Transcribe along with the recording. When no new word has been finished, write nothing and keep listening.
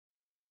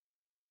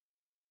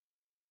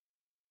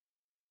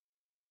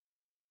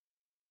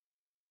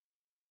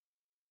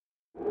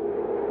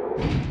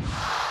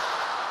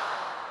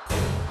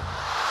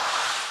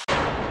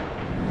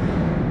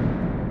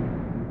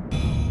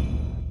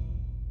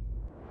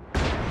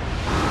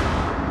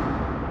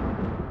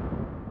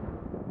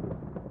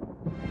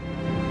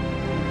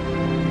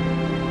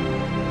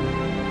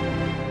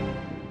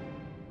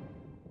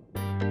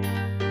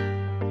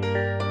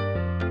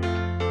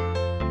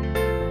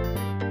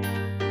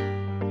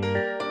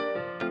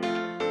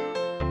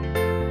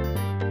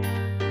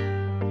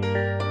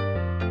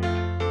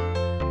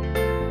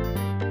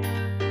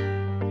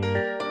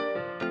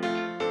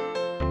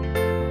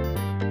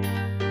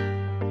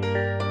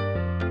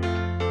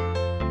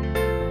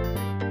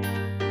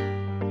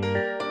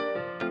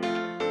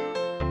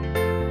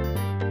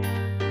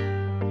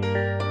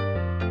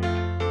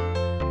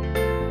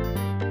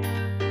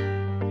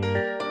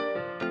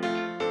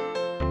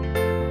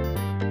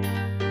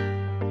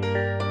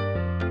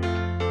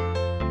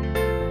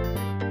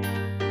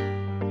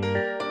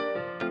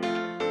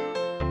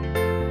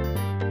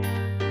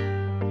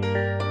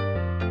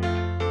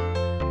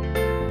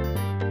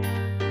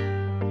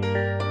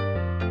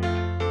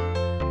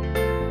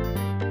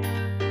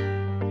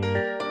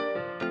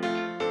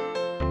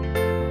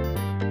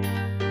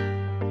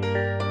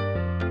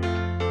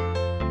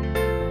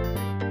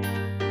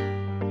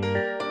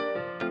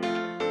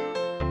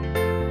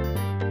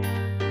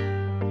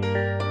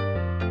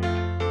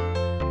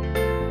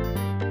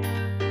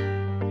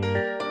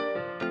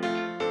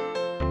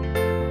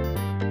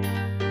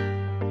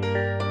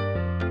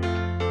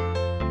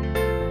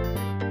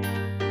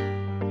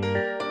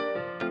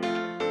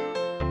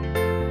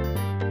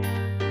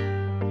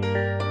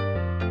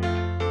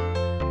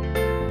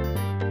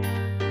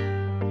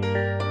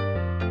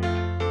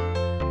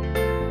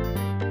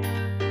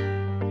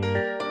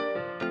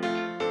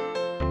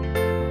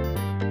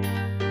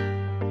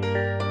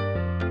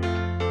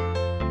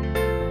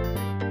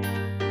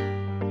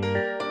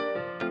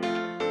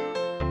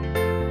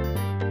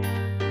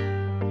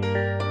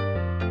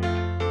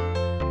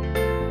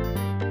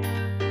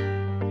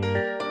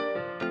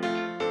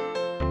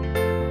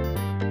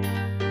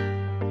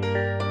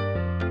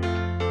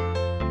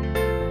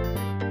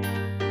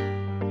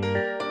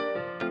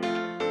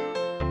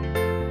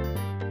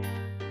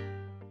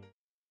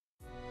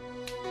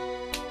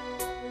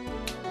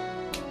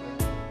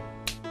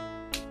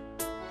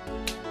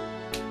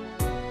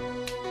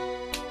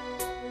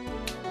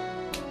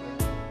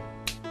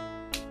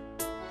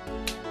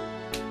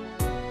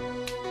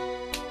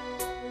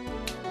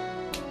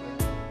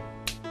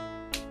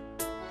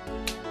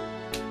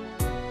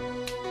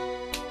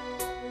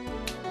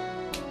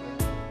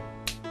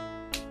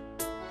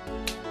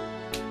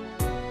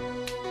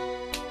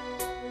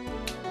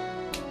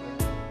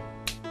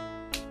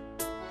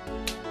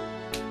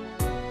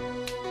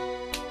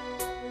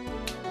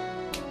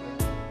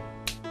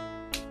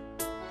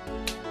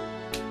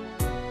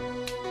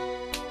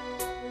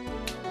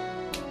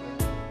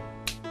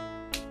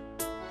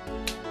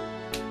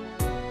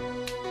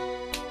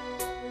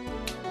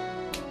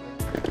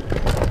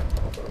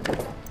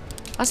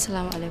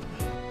Assalamu alaikum.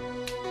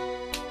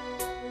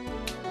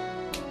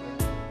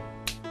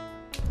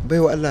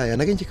 Baiwa Allah ya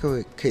na ganki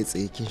kawai kai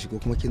tsaye kin shigo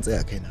kuma kin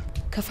tsaya a kaina.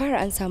 Ka fara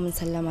an samun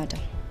sallama da.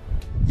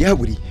 Ya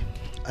haƙuri.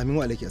 Amin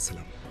wa alaiki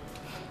assalam.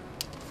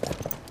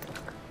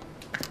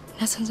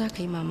 Na san za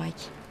ka yi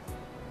mamaki.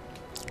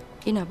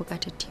 Ina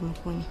buƙatar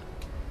taimako ne.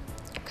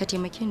 Ka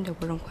taimake ni da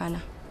gurin kwana.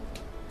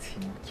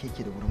 Taimake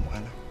ki da gurin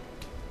kwana?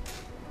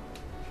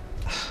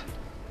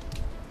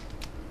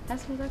 Na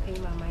san za ka yi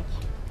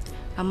mamaki.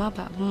 Amma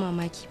ba abun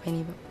mamaki ba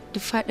ne ba.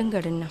 Duk faɗin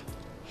garin nan.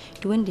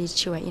 Duk wanda ya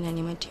cewa ina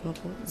neman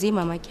taimako zai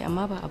mamaki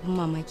amma ba abun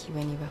mamaki ba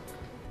ne ba.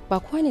 Ba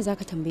kowa ne za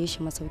ka tambaye shi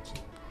masauki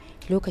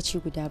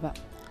lokaci guda ba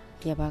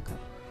ya baka.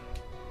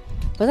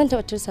 Ba zan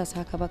taɓa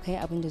tursasa ka ba ka yi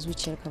abin da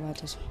zuciyarka ba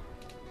ta so.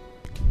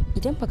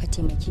 Idan baka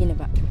taimake ni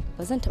ba,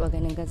 ba zan taɓa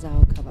ganin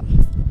gazawarka ba.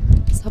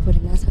 Saboda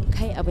na san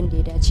kai abin da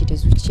ya dace da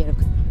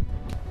zuciyarka.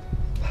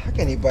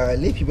 Haka ne, ba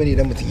laifi bane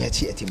idan mutum ya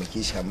ce a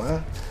taimake shi,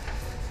 amma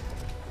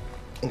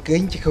in ka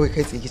yanki kawai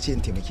kai tsaye ce in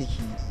taimake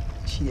ki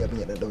shi ne abin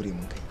ya daure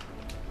mun kai.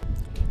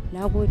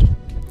 Na gode.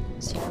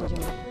 Sai an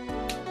jima.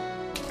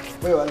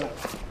 Bai wa Allah.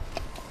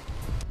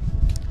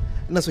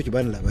 Ina so ki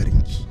bani labarin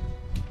ki.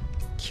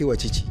 Ke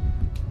wace ce?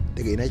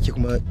 Daga ina ke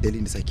kuma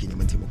dalilin da sake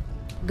neman taimako?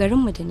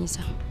 Garinmu da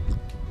nisa.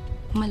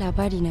 Kuma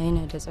labari na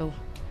yana da tsawo.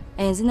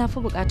 A yanzu na fi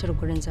buƙatar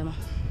gurin zama.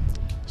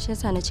 Shi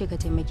yasa na ce ka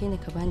taimake ni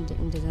ka bani da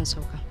inda zan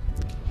sauka.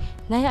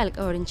 Na yi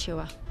alƙawarin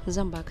cewa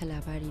zan baka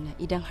labari na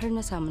idan har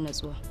na samu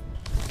natsuwa.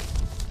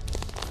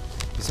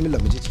 Bismillah,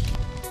 mu je ciki.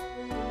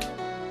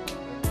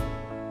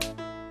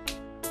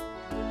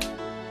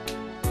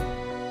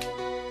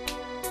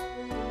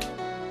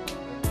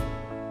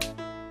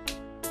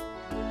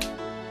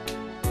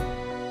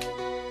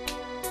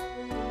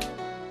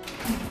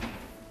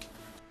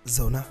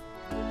 Zauna.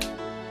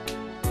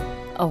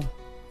 Au,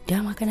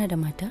 dama kana da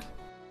mata?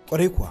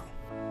 Ƙwarai kuwa.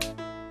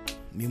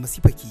 Me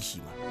masifa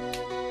kishi ma.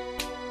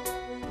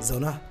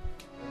 Zauna.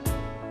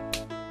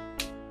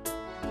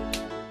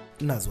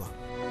 Ina zuwa.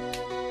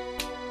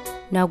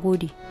 Na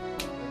gode.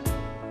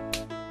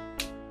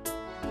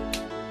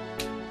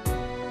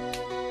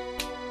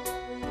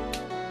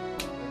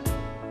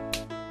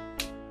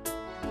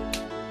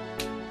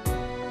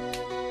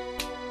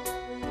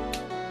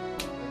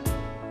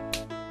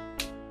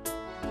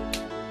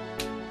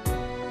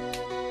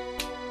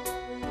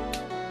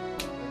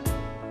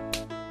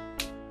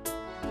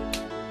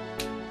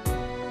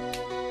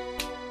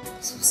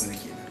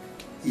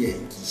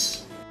 iyayen kishi.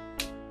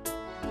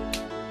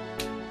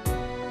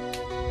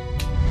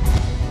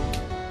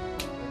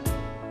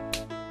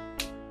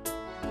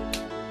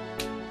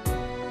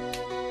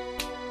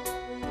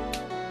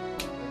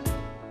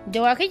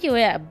 Da wa kake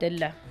waya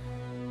Abdullah?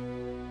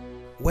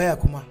 Waya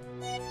kuma?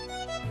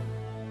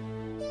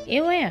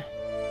 Waya.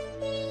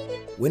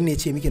 Wanne ya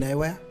ce miki na yi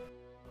waya?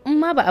 In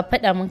ma ba a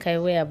faɗa min kai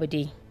waya ba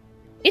dai.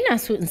 Ina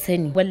so in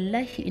sani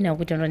wallahi ina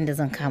gudun ran da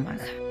zan kama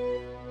ka.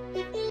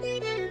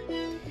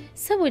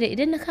 Saboda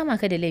idan na kama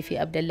ka da laifi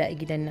Abdullah a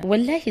gidan nan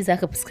wallahi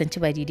zaka fuskanci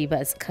ba daidai ba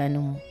a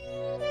tsakaninmu.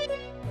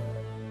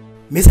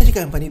 Me yasa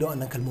kika amfani da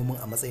wannan kalmomin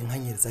a matsayin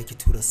hanyar zaki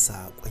tura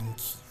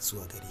saƙonki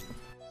zuwa gare ni?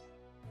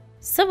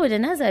 Saboda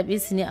na zaɓe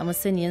su ne a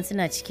masaniyan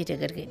suna cike da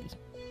gargaɗi.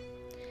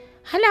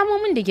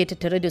 Halamomin da ke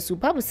tattare da su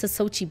babu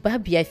sassauci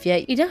babu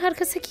yafiya idan har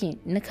ka saki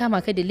na kama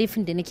ka da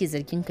laifin da nake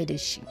zargin ka da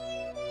shi.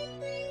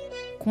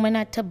 Kuma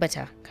na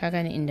tabbata ka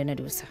gane inda na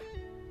dosa.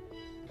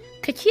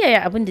 Ka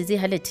kiyaye abin da zai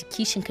halatta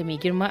kishinka mai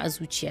girma a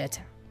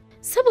zuciyata.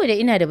 Saboda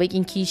ina da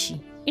baƙin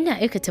kishi, ina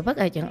aikata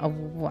baƙaƙen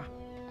abubuwa.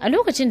 A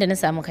lokacin da na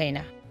samu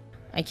kaina,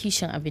 a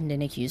kishin abin da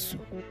nake so.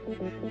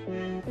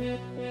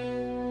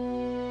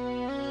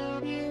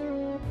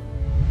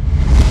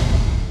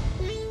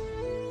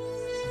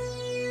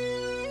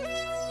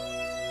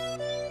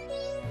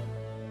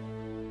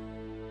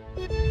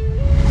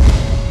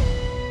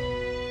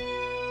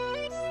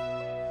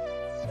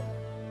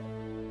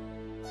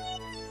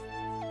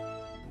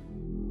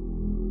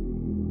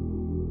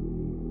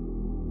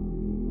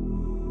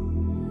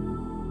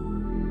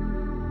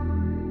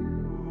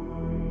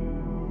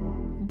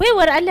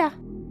 Baiwar Allah,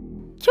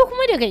 ke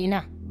kuma daga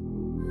ina?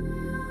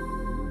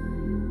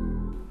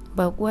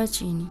 Baƙuwa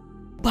ce ni.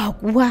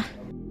 Baƙuwa?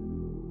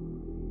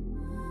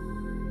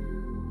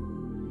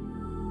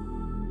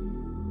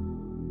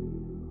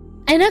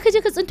 Aina ka je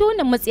ka tsinto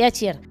wannan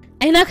matsiyaciyar?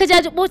 Aina ka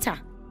jaji bota?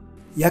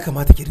 Ya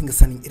kamata ki ringa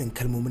sanin irin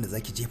kalmomin da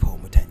zaki jefa wa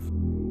mutane.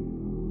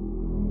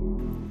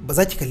 Ba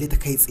za ki kalle ta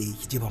kai tsaye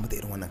ki jefa mata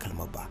irin wannan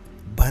kalmar ba.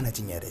 Ba na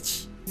jin ya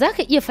dace. Za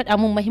ka iya faɗa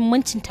min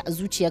muhimmancinta a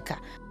zuciyarka,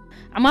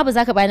 amma ba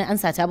za ka bani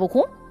ansa ta ba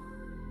ko?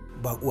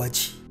 Baƙuwa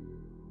ce.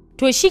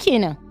 To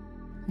shikenan,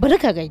 bari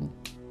ka gani.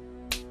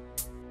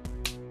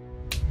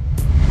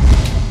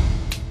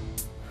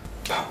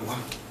 Baƙuwa.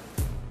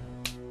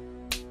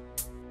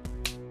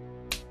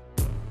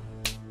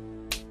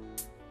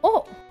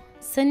 Oh,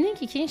 sannan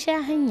kin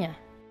sha hanya.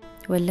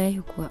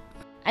 Wallahi kuwa.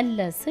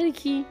 Allah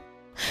sarki.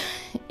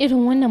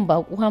 Irin wannan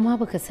baƙuwa ma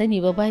baka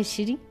sani ba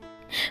shiri?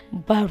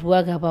 Ba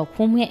ruwa ga ba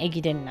komai a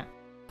gidan nan.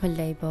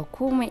 Wallahi ba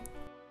komai.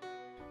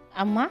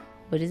 Amma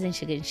bari zan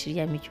shiga in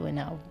shirya miki wani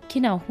abu.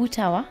 Kina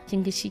hutawa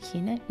kin ga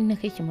shikenan in na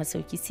kai ki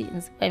masauki sai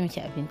in zuba miki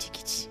abinci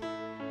kici.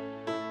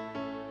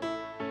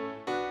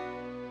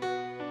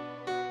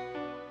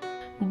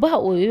 Ba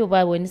oyoyo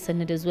ba wani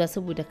sannu da zuwa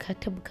saboda ka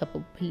tabbaka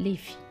babban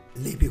laifi.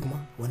 Laifi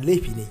kuma? Wani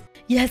laifi ne?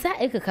 Ya za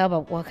a yi ka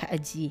baƙuwa ka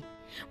ajiye?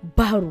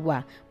 Ba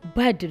ruwa,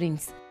 ba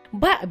drinks,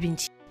 ba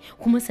abinci,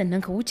 kuma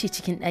sannan ka wuce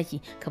cikin ɗaki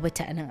ka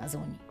bata anan a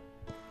zaune.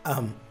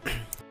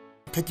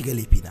 Kaki ga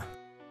laifina.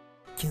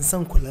 Kin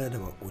san kula da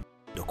baƙo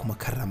da kuma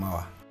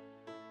karramawa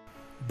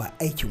ba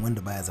aikin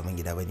wanda baya zaman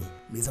gida bane.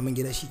 Mai zaman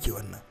gida shi ke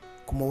wannan,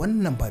 kuma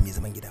wannan ba mai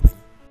zaman gida bane.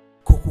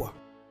 Ko kuwa?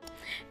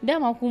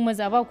 Dama ku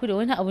maza ba ku da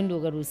wani abun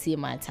dogaro sai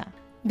mata.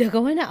 Daga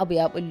wani abu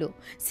ya bullo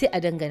sai a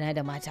dangana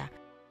da mata.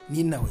 Ni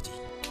ina waje.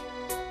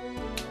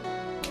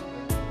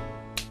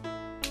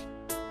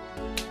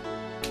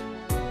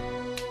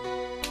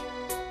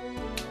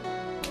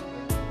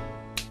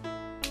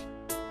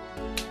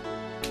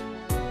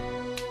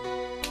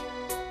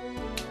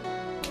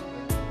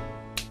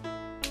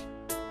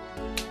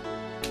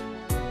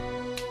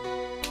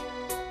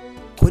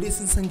 Ko dai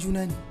sun san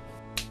juna ne?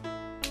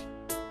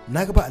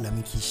 Na ga ba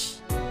alamun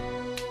kishi.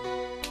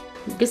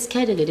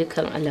 Gaskiya daga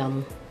dukkan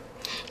alamu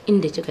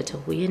inda kika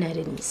taho yana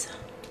da nisa.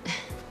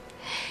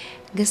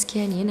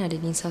 Gaskiya ne yana da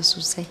nisa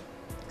sosai.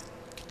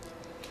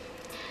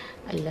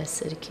 Allah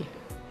sarki.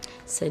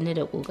 Sanne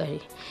da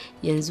kokari.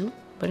 Yanzu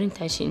bari in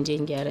tashi in je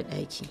in gyara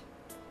daki.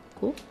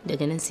 Ko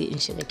daga nan sai in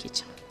shiga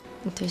kitchen.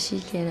 To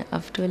shikenan, a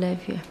fito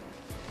lafiya.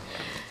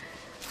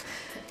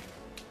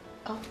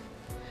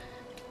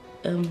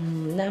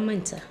 Na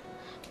manta.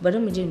 Bari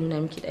mu je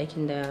nuna miki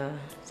ɗakin da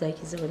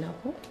zaki zauna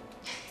ko?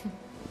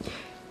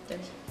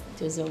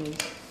 To zo mu.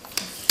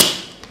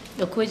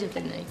 Da ko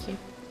jakan naki.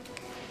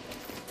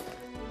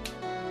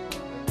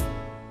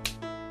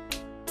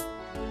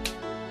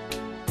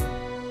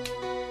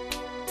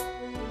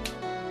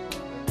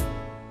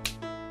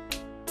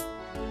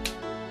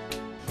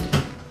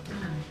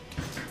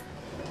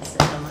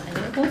 Assalamu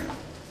alaikum.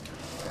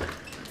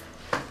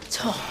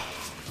 To.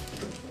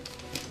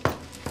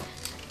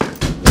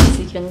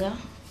 Kin ga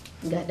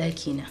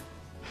ɗaki na.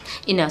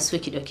 Ina so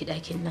ki ɗauki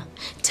ɗakin nan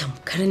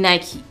tamkar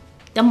naki.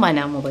 Dan ba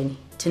namu bane,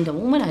 tunda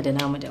mu muna da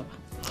namu daban.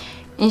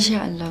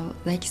 Insha Allah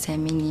za ki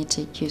same ni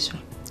yadda kike so.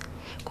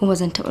 Kuma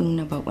zan taɓa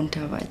nuna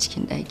bakunta ba a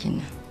cikin ɗakin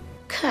nan.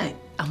 Kai,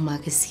 amma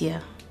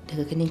gaskiya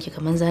daga ganin ki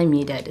kaman za mu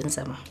yi daɗin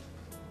zama.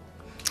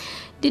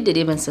 Duk da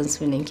dai ban san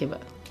sunan ki ba.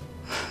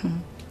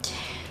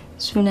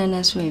 Sunana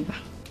Suwaiba.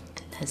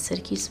 Allah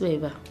sarki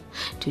Suwaiba.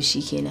 To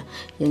shikenan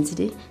yanzu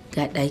dai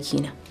ga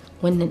ɗaki na.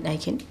 Wannan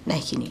ɗakin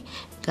ɗaki ne.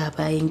 Ga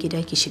bayan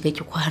gida ki shiga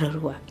ki kwara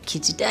ruwa ki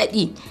ji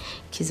daɗi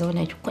ki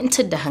zauna ki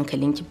kwantar da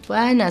hankalinki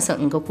ba na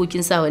son in ga ko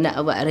kin sa wani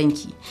abu a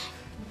ranki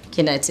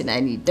kina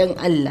tunani dan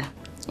Allah.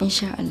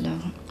 Insha Allah.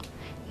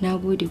 Na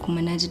gode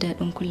kuma na ji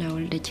daɗin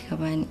kulawar da kika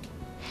bani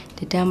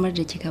da damar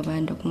da kika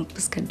bani da kuma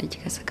fuskar da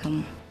kika saka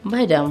mu.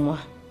 Ba damuwa.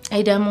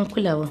 Ai daman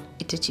kulawar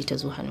ita ce ta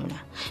zo hannuna.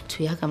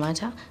 To ya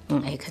kamata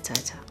in aikata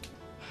ta.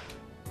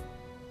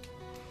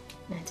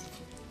 Na tafi.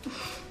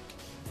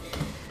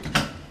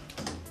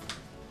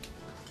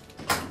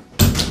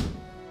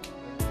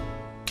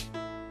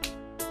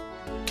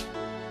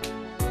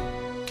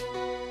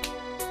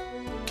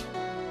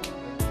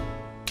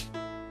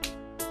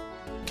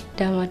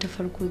 Dama ta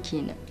farko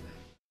kenan.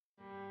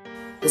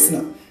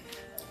 Husna,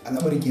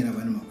 al'amarin ke na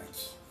bani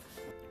mamaki.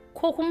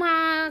 Ko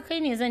kuma kai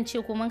ne zan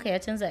ce komanka ya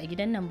canza a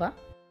gidan nan ba?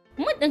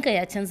 Mun ɗinka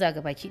ya canza ga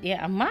baki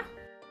ɗaya amma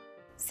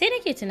sai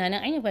nake tunanin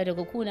an yi ba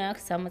daga kuna aka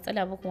samu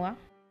matsala ba kuwa.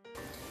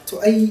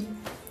 To ai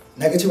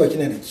na ga cewa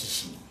kina da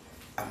kishi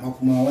amma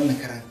kuma wannan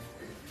karan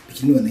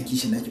bikin da wannan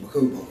kishin naki ba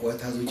kawai ba kuwa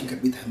ta zo ki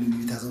karbi ta hannu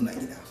biyu ta zauna a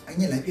gida.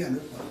 An yi lafiya lau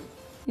kuwa.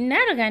 Na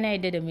riga na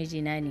yadda da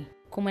mijina ne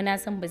kuma na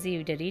san ba zai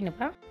yaudare ni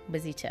ba ba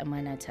zai ci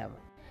amana ta ba.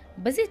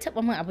 Ba zai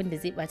taɓa min abin da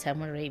zai ɓata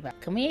min rai ba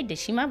kamar yadda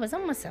shi ma ba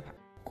zan masa ba.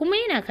 Kuma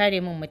yana kare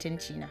min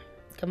mutunci na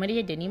kamar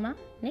yadda ni ma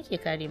nake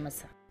kare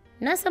masa.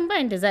 Na san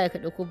bayan da za ka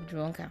ɗauko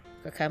budurwanka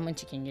ka kawo min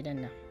cikin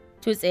gidan nan.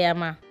 To tsaya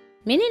ma,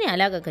 menene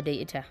alaƙa ka da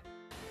ita?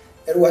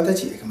 Yar uwata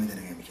ce kamar da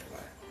na ga miki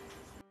baya.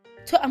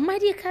 To amma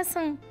dai ka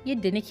san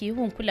yadda nake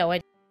yawan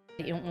kulawa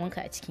da ƴan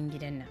uwanka a cikin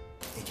gidan nan.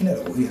 Kina da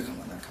ƙoƙari akan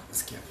wannan kan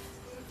gaskiya.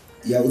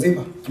 Ya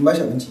Uzaifa, kin ba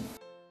shi abinci?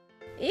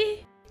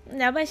 Eh,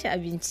 na ba shi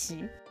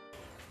abinci.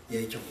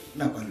 Yayi kyau,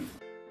 ina kwalo.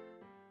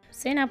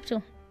 Sai na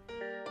fito.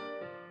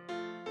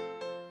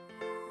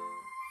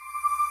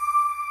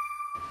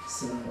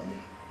 Assalamu alaikum.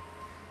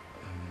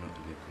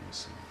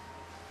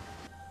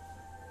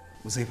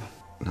 Uzaifa.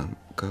 Na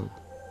kawo.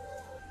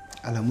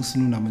 Alamu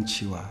sun nuna min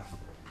cewa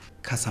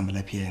ka samu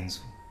lafiya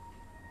yanzu.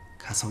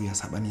 Ka sauya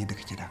saɓani yadda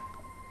kake da.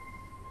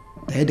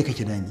 Da yadda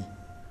kake da ni,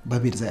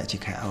 babu yadda za a ce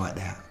kai awa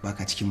ɗaya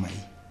baka cikin maye.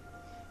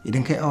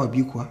 Idan kai awa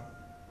biyu kuwa,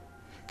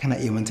 kana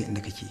iya manta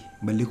inda kake,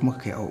 balle kuma ka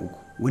kai awa uku,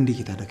 wanda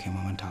yake tare da kai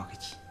ma mantawa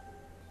kake.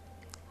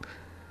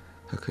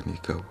 Haka ne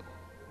kawo.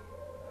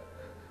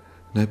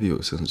 Na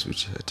biyo san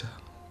zuciyata.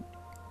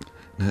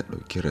 Na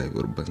ɗauki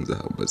rayuwar banza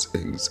a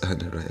matsayin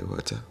tsanin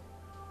rayuwata.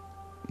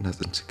 Na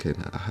tsinci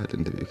kaina a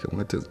halin da bai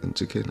kamata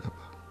tsinci kaina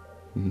ba.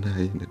 Na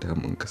yi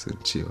nadamin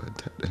kasancewa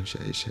ta ɗan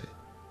shaye-shaye.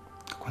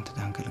 Ka kwanta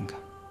da hankalinka.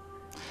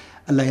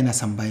 Allah yana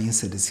son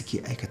bayinsa da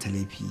suke aikata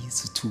laifi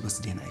su tuba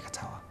su daina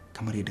aikatawa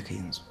kamar yadda ka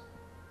yanzu.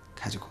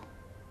 Ka ji ko?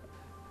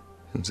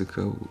 Yanzu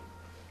kawo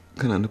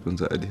kana nufin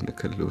za a daina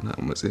kallo na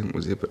a matsayin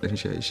Uzaifa ɗan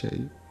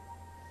shaye-shaye,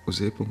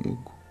 Uzaifa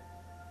mugu,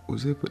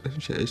 Uzaifa ɗan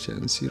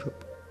shaye-shayen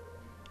syrup.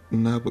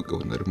 Na bi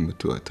ƙaunar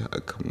mutuwata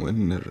akan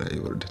wannan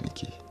rayuwar da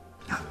nake.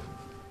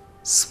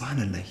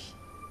 Subhanallah.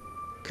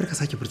 Kar ka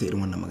sake furta irin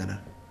wannan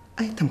maganar.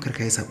 Ai tamkar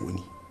ka yi sabo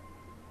ne.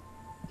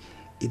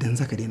 Idan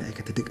zaka daina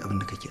aikata duk abin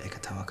da kake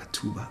aikatawa ka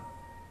tuba.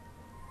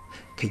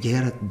 Ka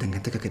gyara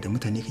dangantakarka da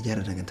mutane, ka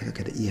gyara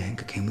dangantakarka da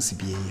iyayenka, kai musu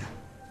biyayya.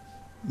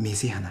 Me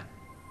zai hana?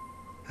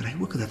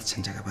 Rayuwarka za ta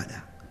canja gaba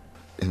ɗaya.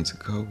 Yanzu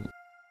kawo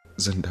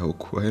zan dawo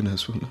kowa yana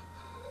suna.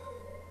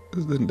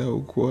 Zan dawo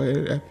kowa ya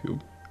yafe mu.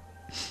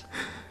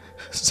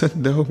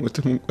 Zan dawo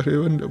mutumin kwarai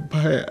wanda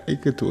baya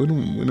aikata wani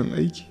mummunan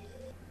aiki.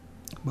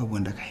 Babu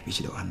wanda ka haife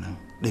shi da wannan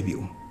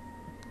ɗabi'u.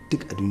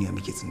 Duk a duniya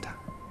muke tsinta.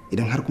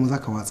 Idan har kuma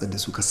zaka watsar da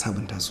su ka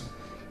sabunta su,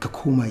 ka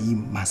koma yi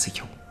masu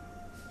kyau.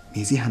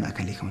 Me zai hana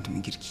aka leka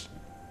mutumin kirki?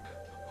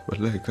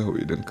 Wallahi kawo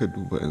idan ka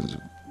duba yanzu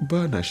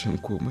ba na shan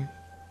komai.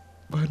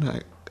 Ba na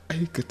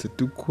aikata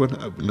duk wani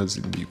abu na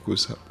zunubi ko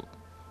sabo.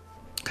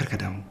 Kar ka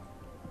damu.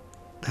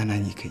 Ɗana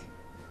ne kai.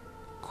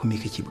 Ko me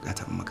kake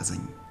bukata in maka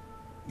zanyi?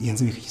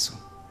 Yanzu me kake so?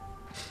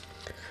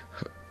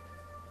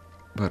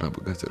 Ba na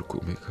bukatar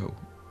komai kawo.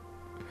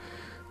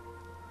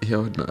 Iya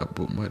wannan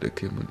abubuwan ma da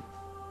kai mun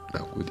na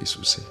gode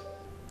sosai.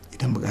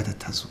 Idan bukatar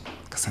ta zo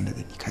ka san da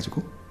ni, ka ji ko?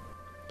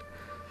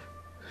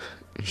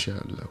 Insha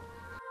Allah.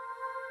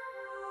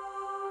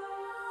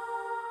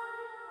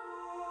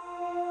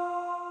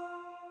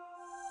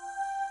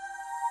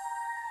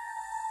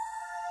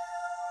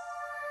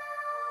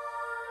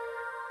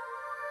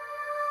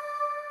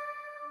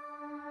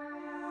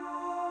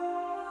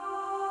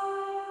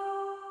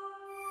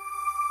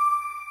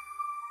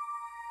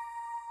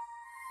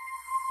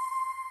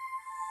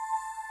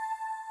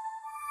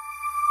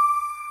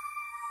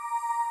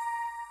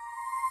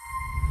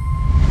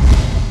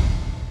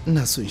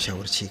 Ina so in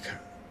shawarce ka.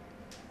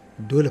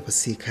 Dole fa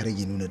sai ka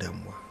rage nuna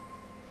damuwa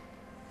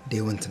da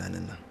yawan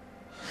tunanin nan.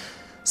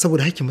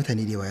 Saboda hakkin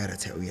mutane da yawa ya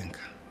rata wuyanka.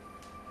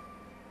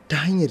 Ta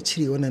hanyar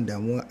cire wannan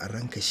damuwa a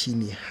ranka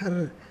shine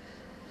har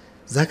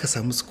za ka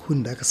samu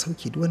sukun da aka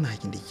sauke duk wannan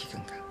hakkin da yake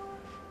kanka.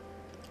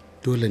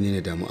 Dole ne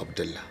na damu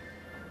Abdullah.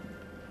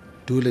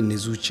 dole ne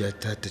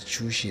zuciyata ta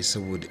cushe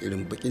saboda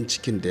irin bakin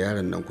cikin da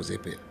yaron nan ku zai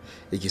fa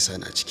yake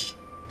sani a ciki.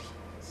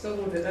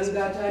 Saboda dan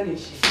gata ne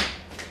shi,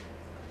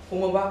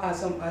 kuma ba a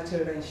son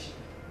bacin ran shi,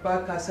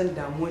 ba ka son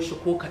damuwar shi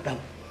ko kaɗan.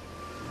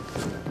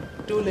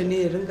 Dole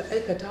ne ya ringa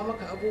aikata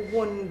maka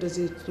abubuwan da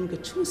zai ringa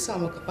cusa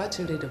maka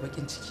bacin rai da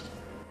bakin ciki.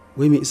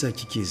 Wai me isa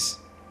kike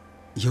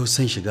yau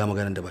san shiga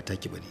maganar da ba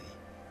taki bane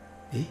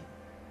ne? Me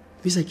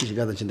isa ki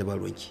shiga zancen da ba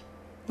ruwanki?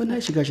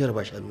 Wannan shiga shara ba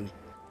shanu ne.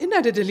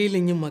 Ina da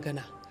dalilin yin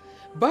magana.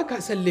 Ba ka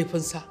son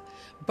laifinsa,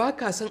 ba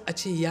ka son a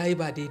ce yayi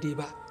ba daidai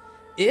ba.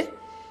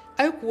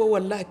 Ai kuwa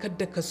wallahi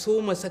kadda ka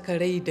so masa ka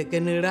rai da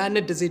ganin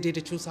ranar da zai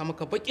daida cusa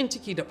maka bakin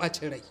ciki da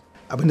bacin rai.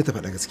 Abin da ta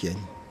faɗa gaskiya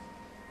ne.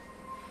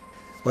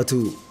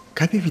 Wato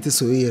ka fifita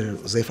soyayyar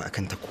Zaifa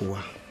akan ta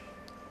kowa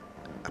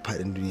a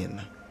faɗin duniyar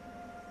nan.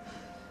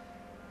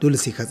 Dole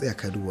sai ka tsaya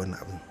ka duba wannan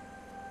abin.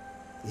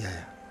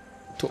 Yaya?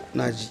 To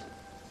naji.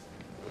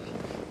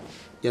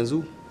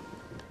 Yanzu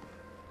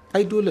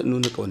ai dole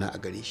nuna kauna a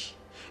gare shi.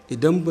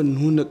 Idan ban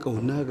nuna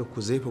kauna ga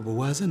ku Zaifa ba,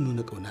 wa zan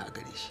nuna kauna a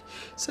gare shi?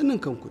 Sannan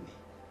kanku ne.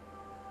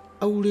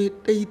 Aure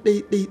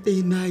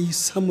ɗai na yi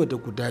sama da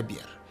guda 5.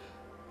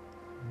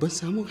 Ban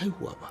samu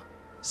haihuwa ba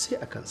sai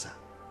a kansa.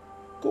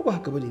 Ko ba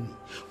haka bane ne?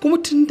 Kuma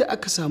tun da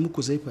aka samu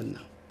ku Zaifan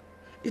nan,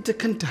 ita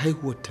kanta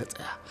haihuwar ta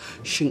tsaya.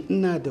 Shin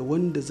ina da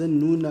wanda zan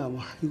nuna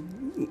ma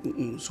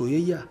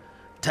soyayya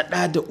ta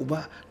ɗa da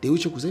uba da ya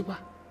wuce ku Zaifa?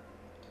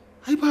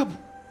 Ai babu.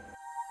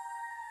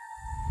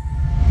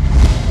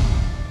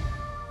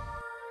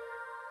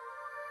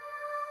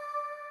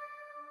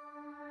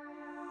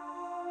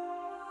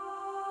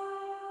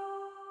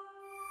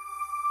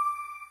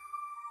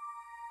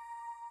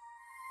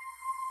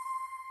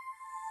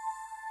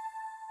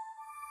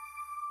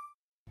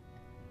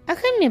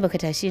 Akan me baka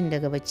tashi ni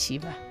daga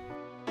bacci ba?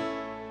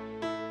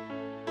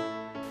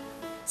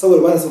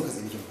 Saboda ba na son ka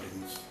tsini kin farin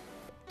ki.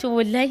 To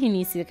wallahi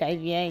ne sai ka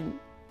biya ni.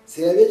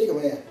 Sai ya biya ki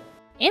kamar ya?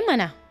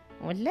 Mana,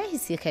 wallahi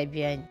sai ka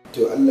biya ni.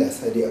 To Allah ya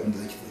sa dai abin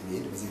da zaki tsaye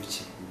da ba zai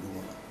wuce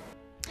goma ba.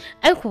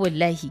 Ai ku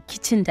wallahi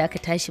kicin da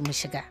aka tashi mu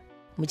shiga,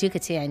 mu je ka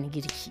taya ni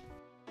girki.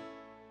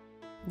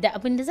 Da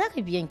abin da zaka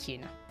biyan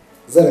kenan.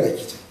 Zan raga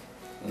kicin.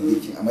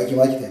 Girki amma ki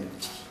ma ki tayi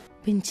bincike.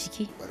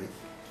 Bincike? Kwarai.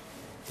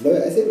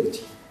 Lawai ai sai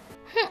bincike.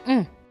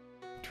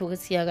 To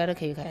gaskiya gara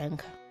kai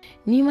kayanka.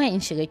 Ni ma in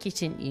shiga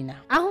kicin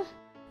ɗina. Aho,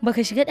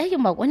 baka shiga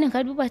ɗakin bakon nan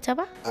ka duba ta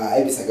ba? A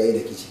ai bisa ga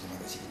da kicin ma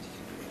da cikin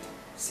jikin duba ta.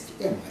 Sai ki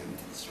ga muhalin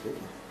ta ci ko.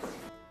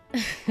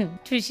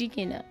 To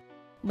shikenan.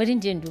 Bari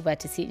in je in duba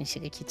ta sai in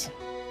shiga kicin.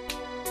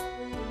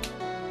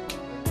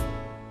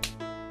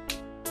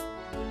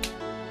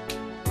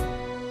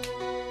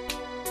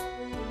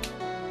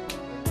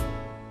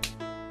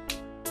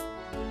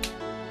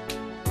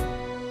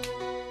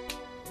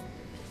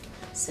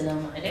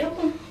 Assalamu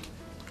alaikum.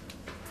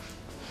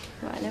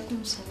 Wa alaikum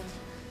salam.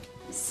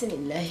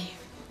 Bismillah.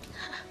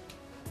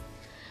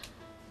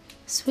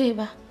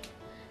 Suwaiba,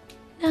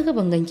 na ga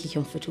ban ganki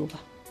kin fito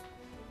ba.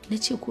 Na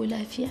ce ko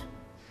lafiya?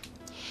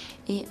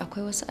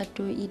 Akwai wasu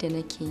addu'o'i da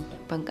nake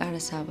ban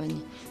karasa ba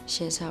ne,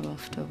 shi yasa ban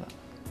fito ba.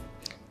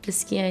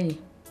 Gaskiya ne,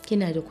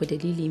 kina da ku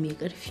dalili mai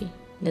ƙarfi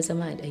na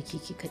zama a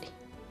ɗaki ki kaɗai.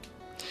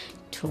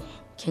 To,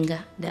 kin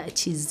ga da a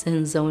ce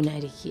zan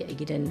zauna da ke a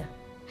gidan nan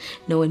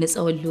na wani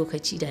tsawon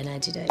lokaci da na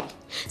ji daɗi.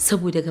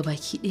 Saboda ga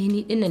baki ɗaya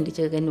ni ɗinnan da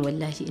kika gani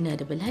wallahi ina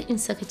da bala'in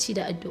sakaci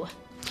da addu'a.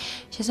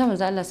 Shi yasa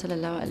manzo Allah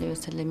sallallahu alaihi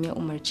wasallam ya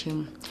umarce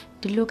mu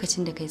duk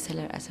lokacin da kai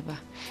salar asuba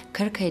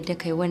kar ka yadda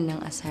kai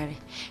wannan asare,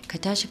 ka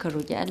tashi ka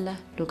roki Allah,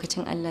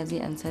 lokacin Allah zai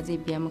ansa, zai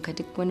biya maka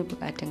duk wani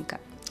bukatunka.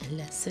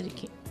 Allah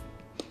sarki.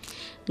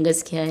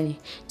 Gaskiya ne.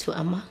 To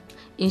amma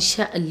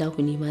insha Allah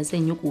ni ma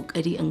zan yi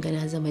kokari in ga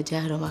na zama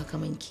jaruma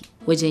kaman ki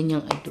wajen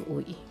yin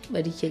addu'o'i.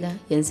 Bari ki ga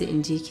yanzu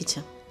in je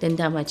kicin. Dan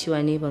dama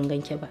cewa ne ban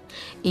ganke ba.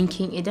 In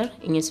kin idar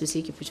in yaso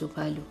sai ki fito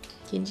falo.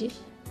 Kin je?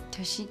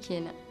 To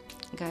shikenan.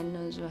 Ga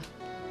nan zuwa.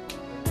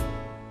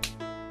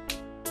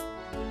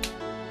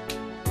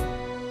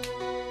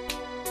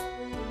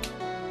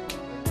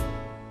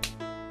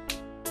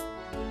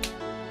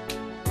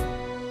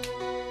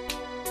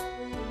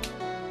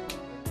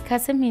 Ka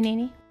san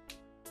menene?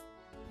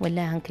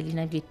 Wallahi hankali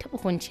na bai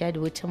taɓa kwanciya da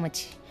wata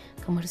mace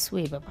kamar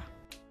Suwaiba ba.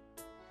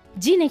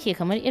 Ji nake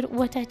kamar 'yar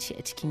uwata ce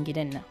a cikin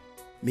gidan nan.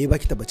 Me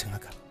baki tabbacin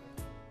haka?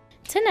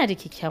 Tana da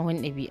kyakkyawan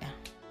ɗabi'a,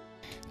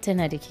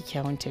 tana da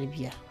kyakkyawan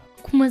tarbiyya,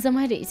 kuma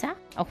zama da ita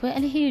akwai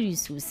alheri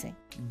sosai.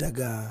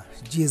 Daga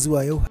jiya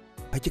zuwa yau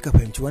hakika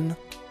fahimci wannan?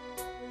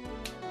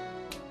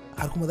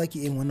 Har kuma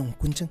zaki yin wannan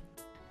hukuncin?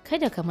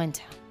 Kada ka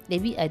manta,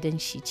 ɗabi'a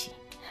danshi ce,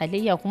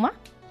 halayya kuma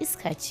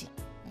iska ce.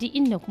 Duk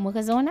inda kuma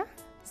ka zauna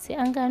sai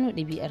an gano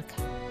ɗabi'arka.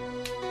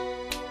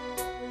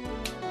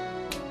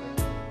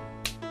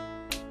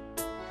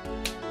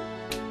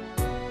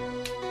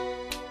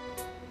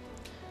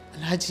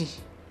 Alhaji,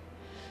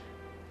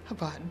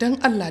 haba dan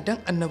Allah dan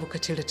Annabi ka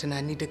cire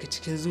tunani daga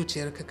cikin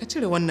zuciyarka, ka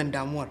cire wannan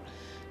damuwar.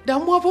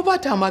 Damuwa fa ba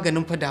ta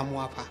maganin fa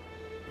damuwa fa.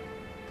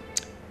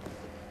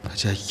 A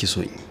ce kike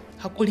so in yi?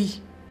 Haƙuri.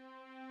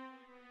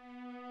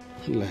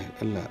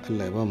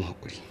 Allah ya ba mu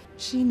haƙuri.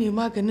 Shine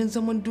maganin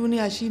zaman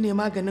duniya, shine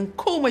maganin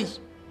komai.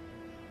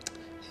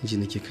 ji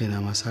nake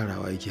kaina ma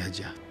sarawa yake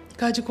hajiya.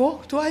 Ka ji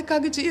ko? To ai ka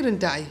ji irin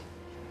ta ai.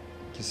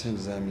 Ki san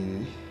da zamu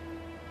ne?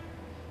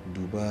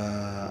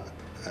 Duba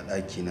a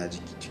ɗaki na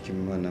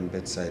cikin wannan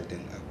bedside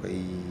din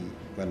akwai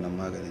wannan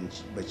maganin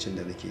baccin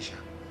da nake sha.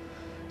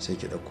 Sai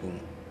ki ɗauko mu.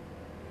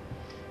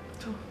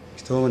 To.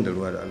 Ki tawo min da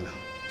ruwa da Allah.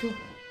 To.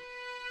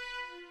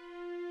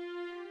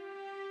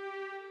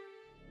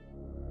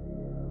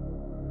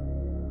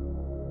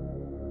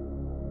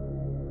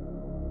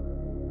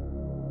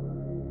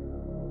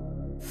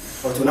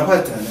 Wato na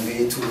fara tunanin ga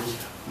yato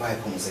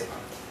mahaifin zai ba.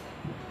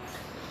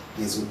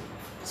 Ya zo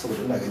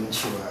saboda ina ganin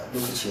cewa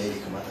lokaci ya yi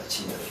kamata a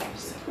ci da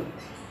zai.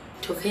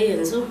 To kai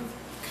yanzu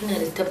kana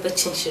da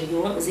tabbacin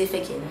shiryuwan zai fa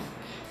kenan.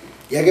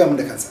 Ya gaya min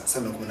da kansa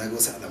sannan kuma na ga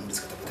wasu alamu da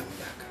suka tabbatar min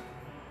da haka.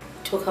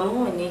 To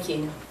kamar wanne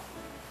kenan?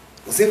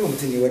 Uzaifa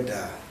mutum ne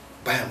wadda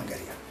baya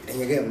magariya. Idan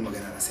ya gaya min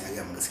magana na sai ya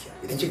gaya min gaskiya.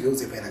 Idan kika ga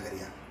Uzaifa yana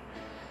gariya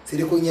sai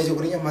dai ko in ya je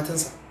gurin yan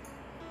matansa.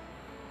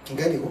 Kin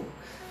gane ko?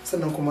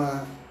 Sannan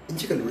kuma in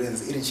kika lura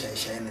yanzu irin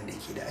shaye-shayen nan da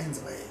yake da a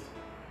yanzu baya yi.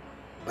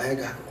 Baya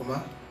ga haka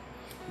kuma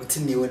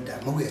mutum ne wadda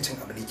mawuyacin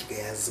abu ne kiga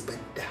ya zubar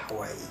da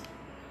hawaye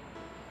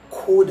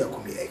ko da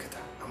kuma ya aikata.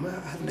 Amma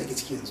a halin da ake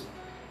ciki yanzu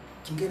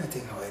kin ga yana ta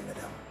yin hawayen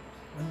nadama.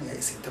 Wannan ya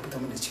isa tabbatar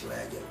mana cewa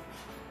ya gyaru.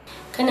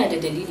 Kana da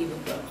dalili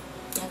babba,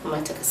 ya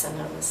kamata ka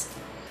sanar masa.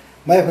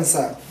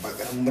 Mahaifinsa ba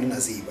ƙaramin murna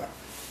zai yi ba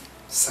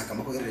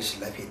sakamakon irin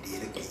rashin lafiyar da ya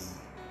rika yi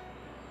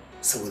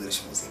saboda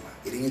rashin motsi ba.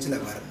 Idan ya ji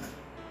labarin nan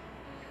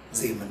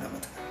zai yi murna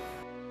matuƙa.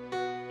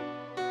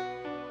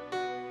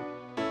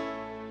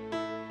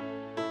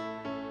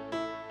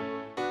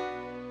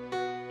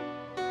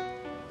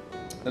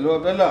 Hello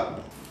Abdallah.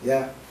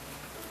 Ya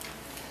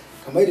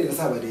kamar yadda na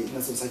saba dai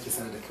ina so sake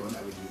sanar da kai wani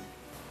abu ne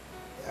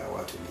ya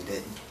wato mai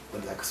daɗi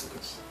wanda za ka so ka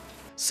ci.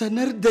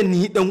 Sanar da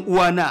ni dan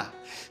uwana,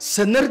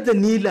 sanar da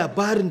ni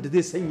labarin da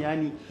zai sanya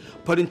ni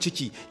farin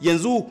ciki.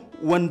 Yanzu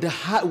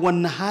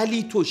wanne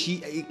hali to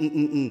shi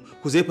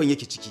Huzaifan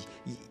yake ciki,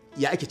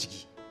 ya ake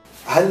ciki?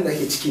 A halin da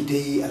ake ciki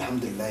dai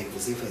alhamdulillah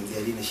Huzaifa yanzu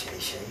ya daina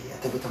shaye-shaye ya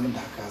tabbatar min da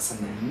haka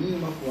sannan ni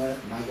ma kuma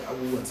na ga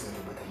abubuwan suka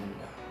tabbatar min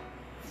da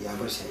ya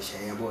bar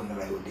shaye-shaye ya ba wannan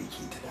rayuwar da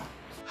yake ta da.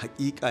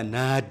 Hakika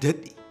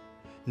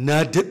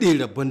na daɗe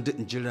rabon da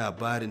in ji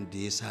labarin da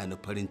ya sa ni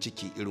farin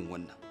ciki irin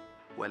wannan.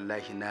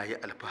 Wallahi na yi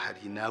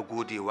alfahari na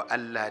gode wa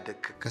Allah da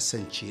ka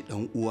kasance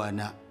ɗan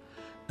uwana.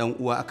 Ɗan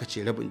uwa aka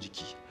ce rabin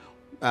jiki.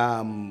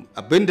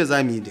 Abin da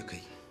za mu yi da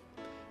kai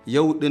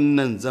yau ɗin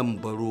nan zan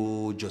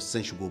baro Jos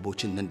zan shigo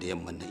Bauchin nan da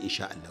yamman nan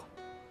insha Allah.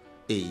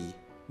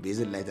 Bai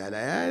zai lai ta'ala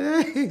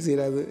ya sai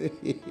na zo.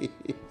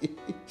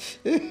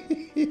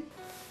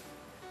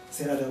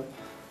 Sai na dawo.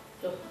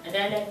 To, a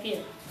da lafiya.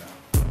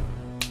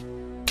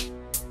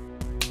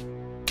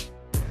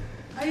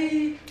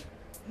 Ai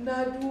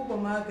na duba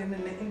maganin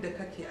na inda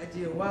kake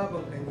ajiyewa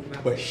ban gani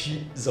ba.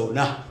 Bashi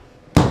zauna.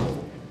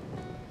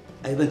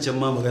 Ai zancen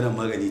ma maganar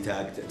magani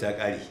ta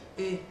ƙare.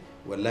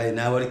 Wallahi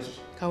na warke.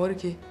 Ka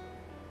warke?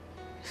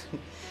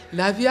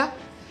 Lafiya?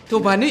 To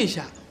ba ni in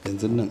sha.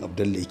 Yanzu nan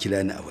Abdalla ya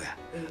kira ni a waya.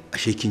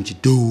 Ashe kin ji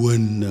duk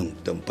wannan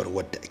dambar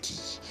wadda ake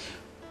yi.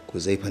 Ko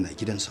Zaifa na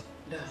gidansa.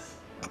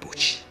 A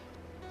Bauchi.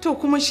 To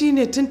kuma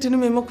shine tuntuni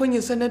maimakon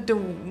ya sanar da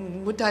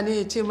mutane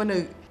ya ce mana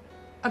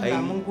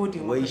Allah mun gode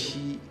maka. Wai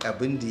shi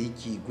abin da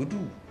yake gudu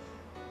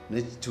na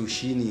to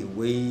shine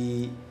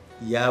wai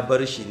ya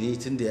bar shi ne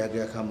tunda ya ga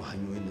ya kama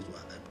hanyoyin da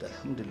zuwa.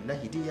 Alhamdulillah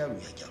dai yaro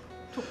ya gyaru.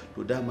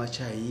 To dama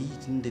cayi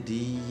tunda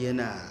dai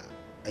yana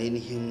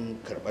ainihin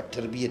karɓar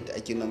tarbiyyar da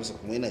ake nuna masa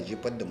kuma yana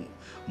jefar da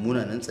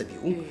munanan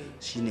tsabi'u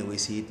shine wai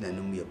sai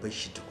tunanin mu ya bar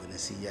shi tukuna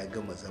sai ya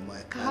gama zama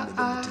ya kama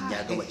da mutum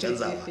ya gama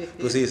canzawa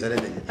to sai ya sanar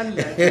da ni.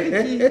 Allah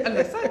sarki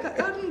Allah saka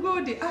an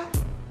gode.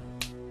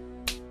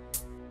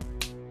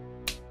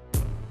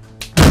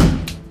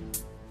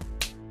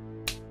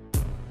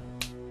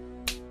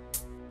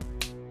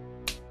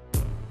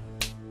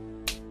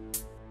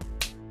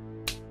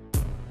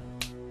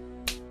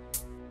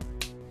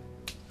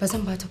 Ba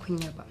zan ba ta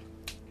kunya ba.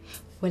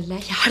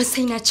 Wallahi har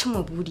sai na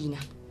cimma burina.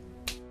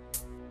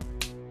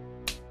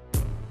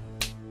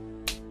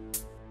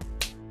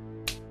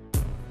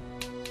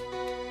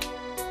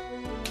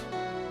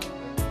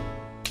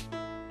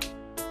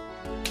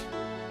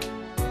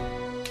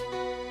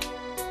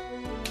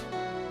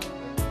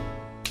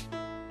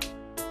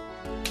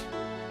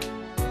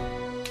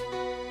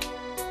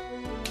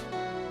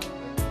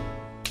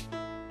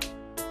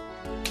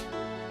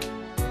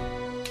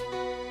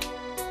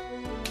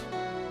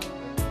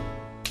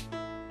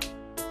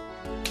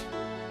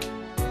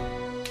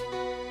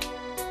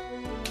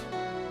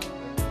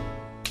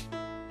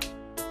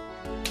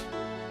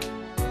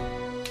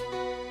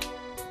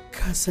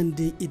 San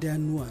dai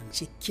idanuwa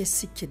cike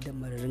suke da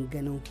mararin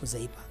ganin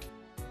Huzaifa.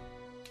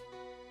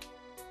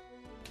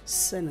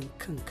 Sanin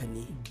kanka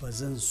ne ba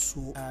zan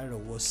so ƙara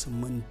wasu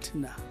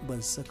mintuna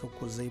ban saka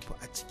Huzaifa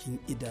a cikin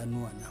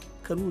idanuwa na.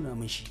 Ka nuna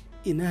min shi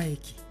ina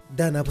yake.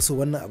 Da na fi so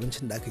wannan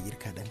abincin da aka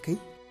girka dan kai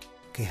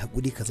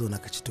haƙuri ka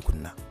zauna ka ci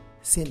tukunna.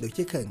 Sai in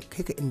ɗauke ka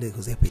kai ka inda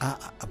Huzaifa.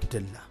 A'a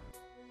Abdullah.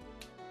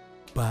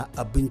 Ba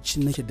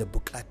abinci nake da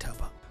bukata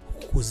ba.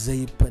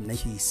 Huzaifa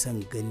nake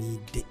son gani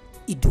da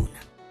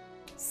idona.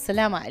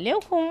 Salamu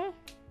alaikum.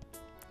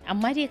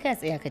 Amma dai ka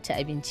tsaya ka ci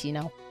abinci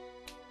na.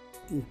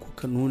 In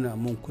kuka nuna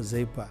min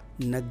Huzaifa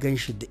na gan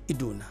shi da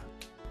idona,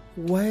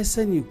 wa ya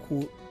sani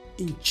ko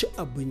in ci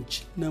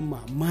abinci na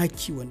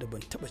mamaki wanda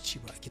ban taba ci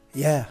ba.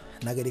 Yaya,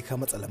 na gari ka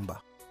matsa lamba.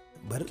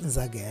 Bari in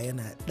zagaya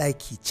yana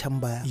ɗaki can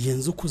baya.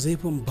 Yanzu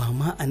Huzaifan ba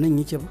ma a nan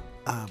yake ba?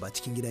 A ba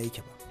cikin gida yake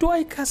ba. To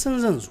ai ka san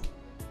zan zo.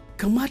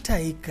 Kamata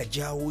yi ka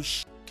jawo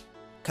shi.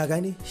 Ka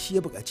gane shi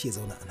ya buƙaci ya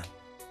zauna a nan.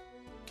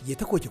 Ya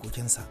ta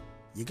koke-kokensa,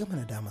 ya gama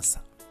nadamarsa.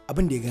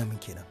 Abin da ya gaya min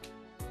kenan.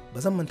 Ba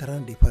zan manta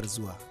ranar da ya fara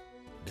zuwa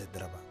da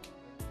daddare ba.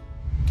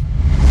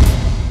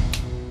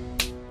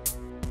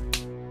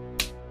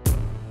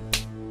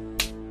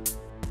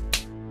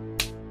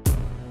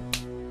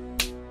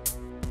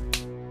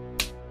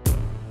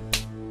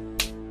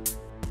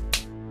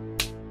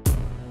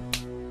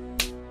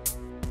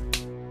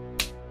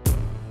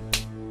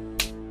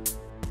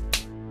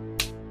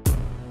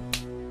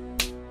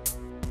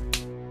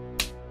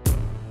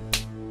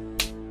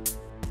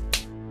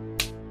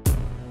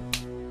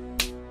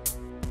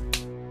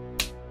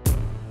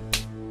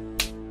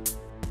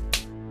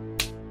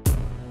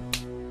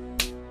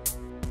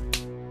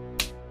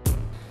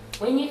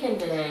 Wani kan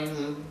da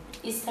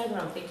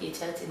Instagram kake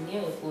chatting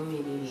ne ko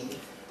menene ne?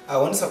 A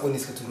wani sako ne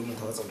suka turo min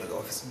ta WhatsApp daga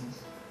office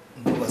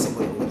din. Ba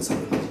saboda wani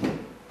sako ne.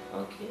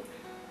 Okay.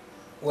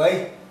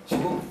 Wai,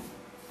 shigo.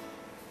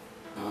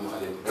 Assalamu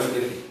alaikum. Dan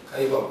dare,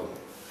 kai ba ku.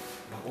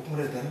 Ba ko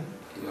kuma da nan?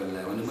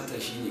 Wallahi wani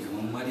matashi ne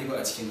kamar ma dai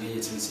ba a cikin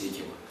hayyacin sa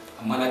yake ba.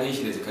 Amma na gan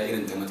shi da jaka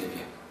irin ta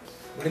matafiya.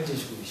 Wurin ta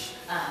shigo da shi.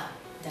 A'a,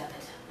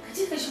 dakata. Ka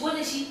je ka shigo da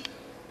shi.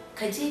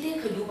 Ka je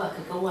dai ka duba ka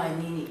ga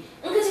wane ne.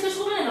 In ka je ka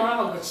shigo mana da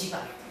ma bacci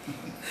ba.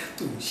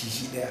 To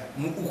shi daya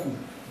mu uku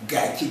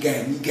gaki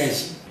gani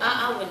gashi.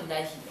 A'a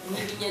wallahi,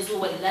 ni in yazo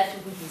wallahi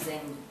gudu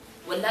zan yi.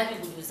 Wallahi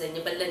gudu zan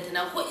yi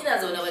ballantana ko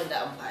ina zaune ban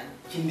da amfani.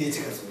 Kin ne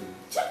cika so.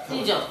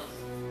 Ni jan.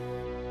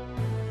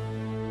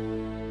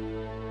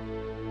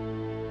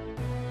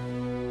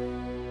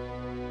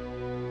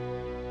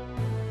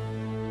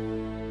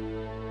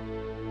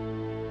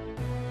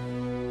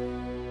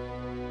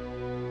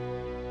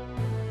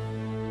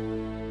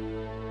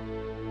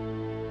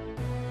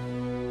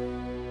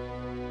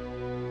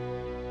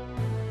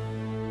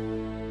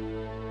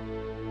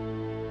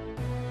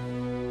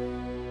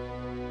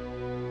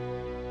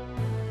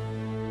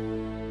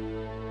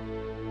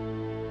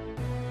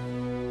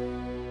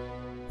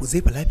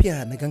 Huzaifa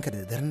lafiya na ganka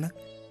da daren nan?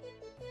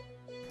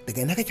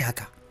 Daga ina kake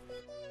haka?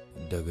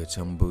 Daga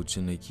can Bauchi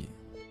nake.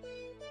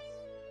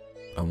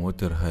 A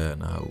motar haya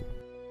na hau.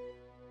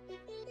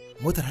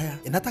 Motar haya?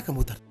 Ina taka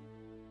motar?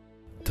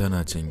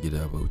 Tana can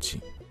gida Bauchi.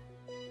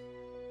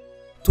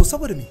 To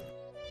saboda me?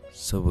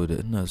 Saboda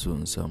ina so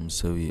in samu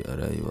sauyi a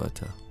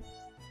rayuwata.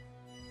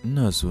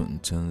 Ina so in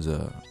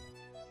canza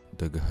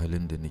daga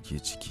halin da nake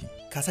ciki.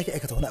 Ka sake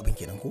aikata wani abin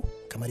kenan ko?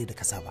 Kamar yadda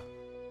ka saba.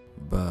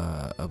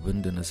 Ba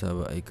abin da na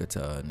saba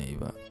aikatawa ne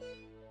ba.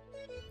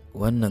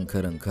 Wannan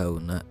karan kawo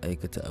na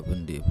aikata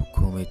abin da ya fi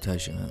komai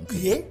tashin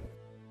hankali. Iye?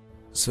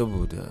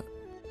 Saboda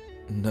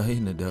na yi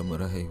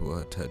nadamar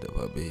haihuwata da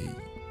baba ya yi.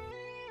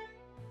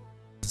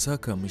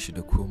 Saka mishi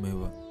da komai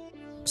ba,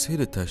 sai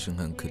da tashin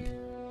hankali.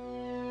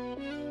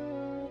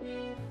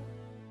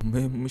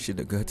 Mai mishi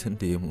da gatan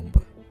da ya mun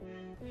ba,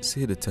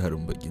 sai da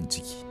tarin bakin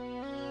ciki.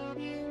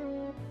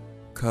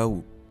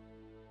 Kawu,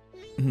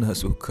 ina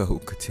so kawu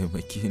ka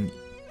taimake ni.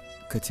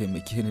 Ka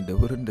taimake ni da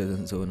wurin da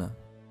zan zauna.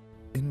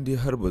 In dai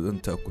har ba zan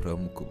takura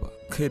muku ba,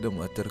 kai da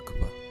matarka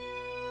ba.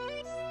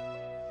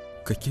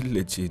 Ka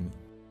killace ni.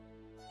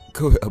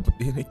 Kawai abu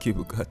ɗaya nake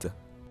bukata.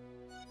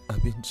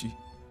 Abinci.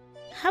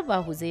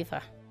 Haba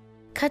Huzaifa,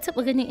 ka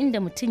taɓa ganin inda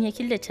mutum ya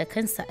killace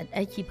kansa a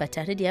ɗaki ba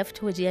tare da ya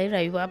fita waje ya yi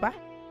rayuwa ba?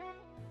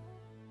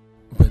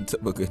 Ban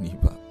taɓa gani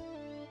ba,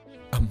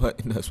 amma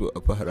ina so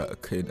a fara a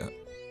kaina.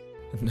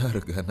 Na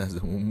riga na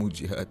zama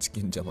mujiya a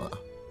cikin jama'a.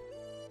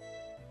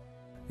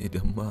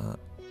 Idan ma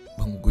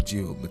ban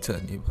guje wa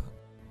mutane ba,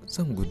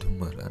 zan gudun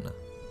ma rana.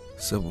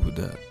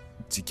 Saboda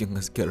cikin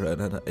hasken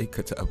rana na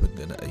aikata abin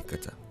da na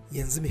aikata.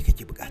 Yanzu me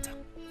kake bukata?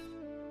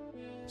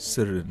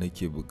 Sirri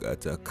nake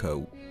bukata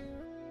kawu.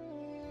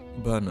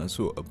 Ba na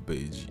so abba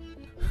ya ji,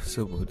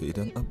 saboda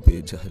idan abba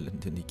ya ji halin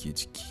da nake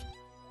ciki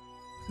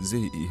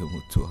zai iya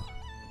mutuwa.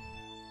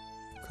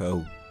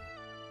 Kawu,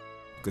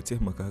 ka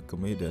taimaka ka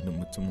maida ni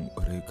mutumin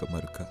ƙwarai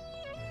kamar ka.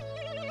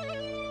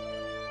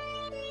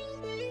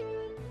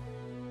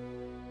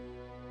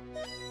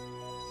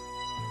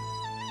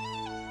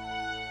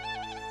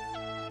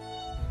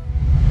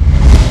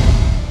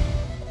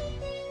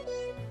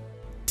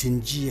 Tun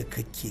jiya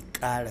kake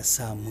ƙara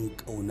samun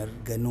ƙaunar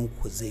ganin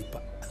Huzaifa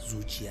a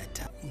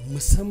zuciyata,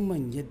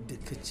 musamman yadda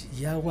ka ce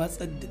ya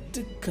watsar da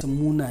dukkan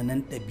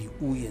munanan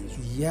ɗabi'u yanzu,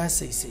 ya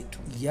saisaito,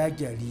 ya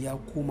gyari, ya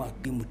koma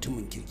kai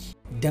mutumin kirki.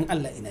 Dan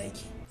Allah ina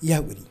yake.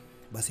 Ya guri,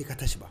 ba sai ka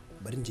tashi ba,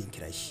 bari in je in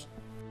kira shi.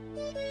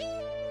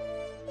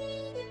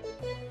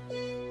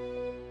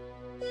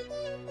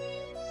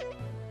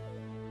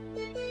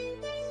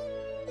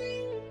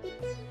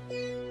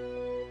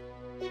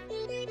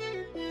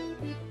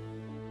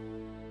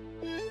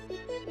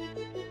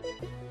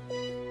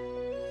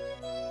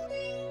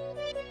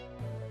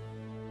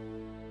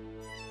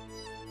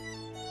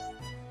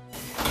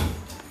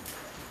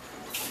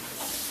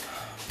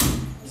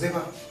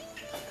 Uzaifa.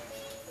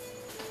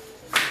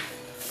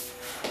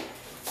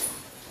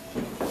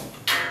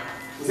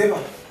 Uzaifa.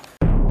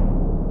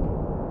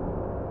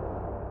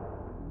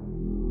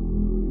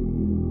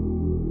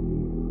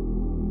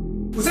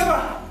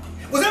 Uzaifa!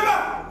 Uzaifa!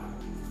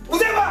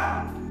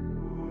 Uzaifa!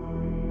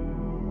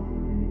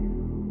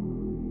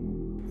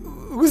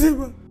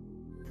 Uzaifa!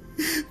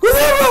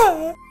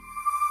 Uzaifa!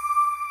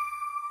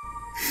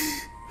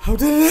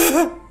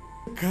 Abdullah!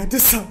 Ka ta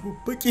samu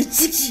bakin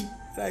ciki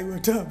rayuwa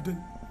ta Abdul.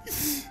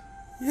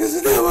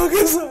 Yanzu da ba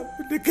ka samu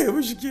da kai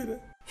mishi kenan.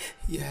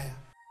 Yaya?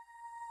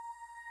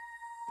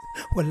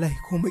 Wallahi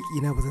ko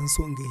makina ba zan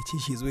so in gayyace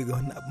shi zo ga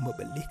wannan abin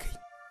balle kai.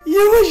 Ya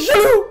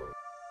bashiru!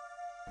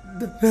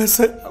 Da na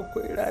san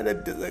akwai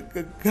ranar da zan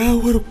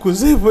gaggawar ku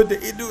zai da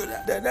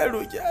idona da na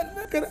roƙi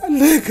Allah kar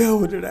Allah ya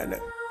kawo da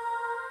ranar.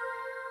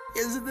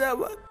 Yanzu da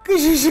ba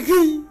kashe shi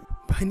kai.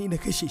 Ba ni na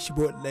kashe shi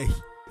ba wallahi.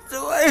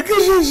 Zawa ya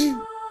kashe shi.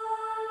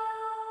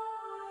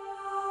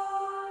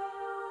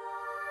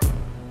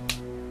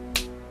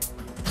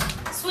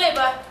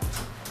 Suwaiba!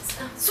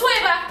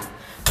 Suwaiba!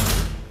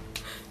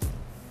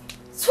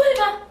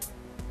 Suwaiba!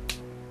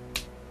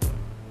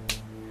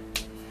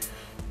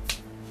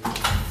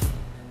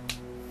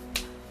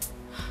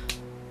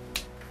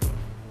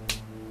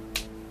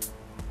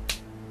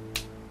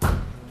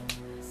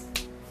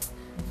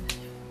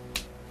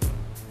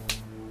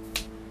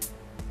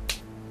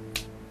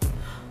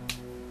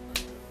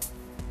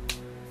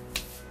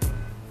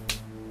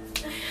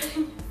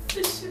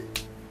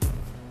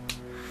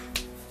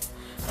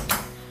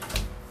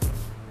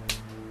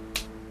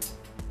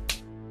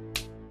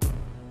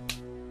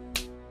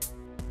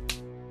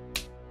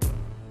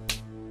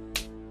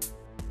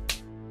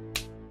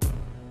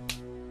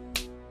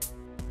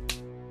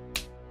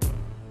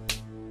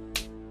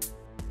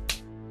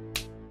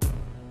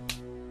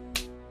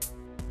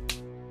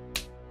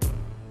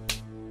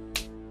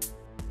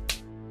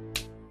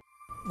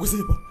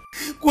 Uzaifa!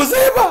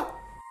 Uzaifa!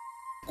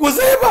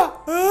 Uzaifa!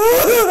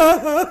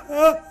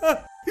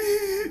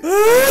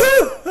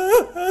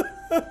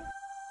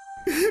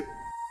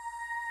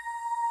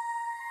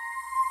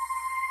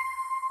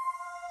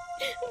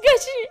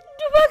 Gashi,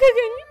 duba ka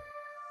gani.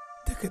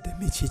 Takardar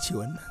mece ce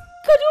wannan?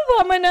 Ka duba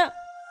mana.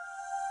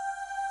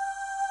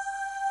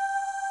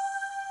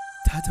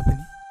 Ta tafi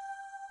ne?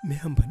 Me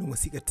amfanin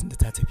wasiƙar tun da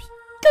ta tafi?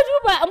 Ka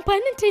duba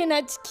amfanin ta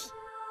yana ciki.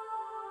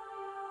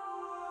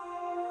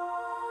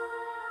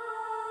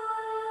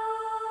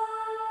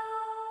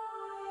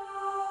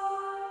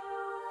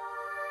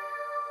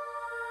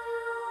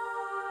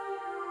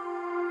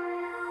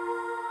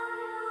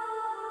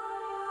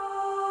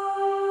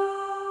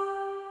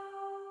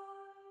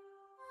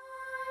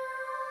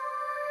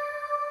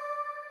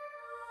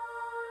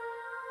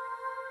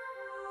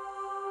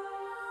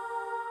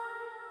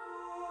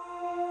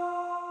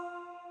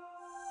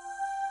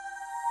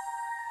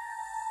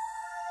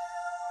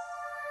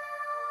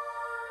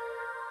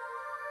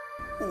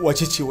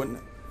 Wace ce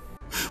wannan?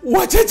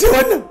 Wace ce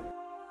wannan?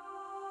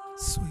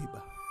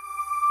 Suwaiba.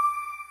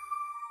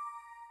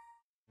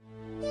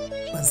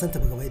 Ban san ta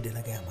ba kamar yadda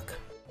na gaya maka.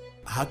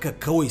 Haka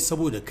kawai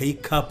saboda kai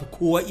kafi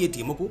kowa iya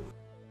taimako?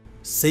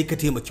 Sai ka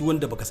taimaki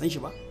wanda baka san shi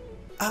ba?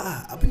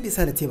 A'a, abin da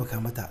yasa na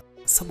taimaka mata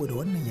saboda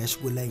wannan ya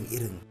shigo layin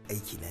irin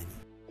aiki na ne.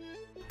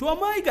 To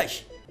amma ai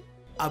gashi.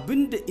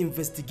 Abinda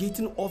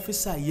investigating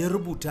officer ya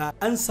rubuta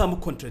an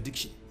samu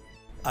contradiction.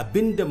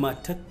 Abinda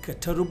matarka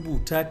ta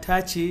rubuta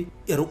ta ce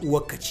yar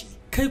uwarka ce,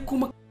 kai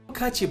kuma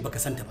ka ce baka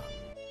santa ba.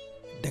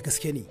 Da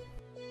gaske ne,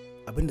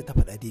 abinda ta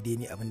faɗa daidai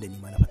ne, abinda ni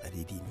ma na faɗa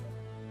daidai ne.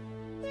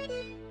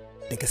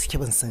 Da gaske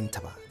ban san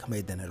ta ba kamar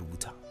yadda na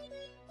rubuta.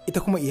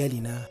 Ita kuma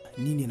iyalina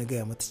ni ne na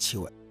gaya mata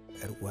cewa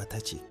yar uwata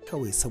ce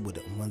kawai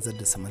saboda in wanzar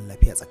da saman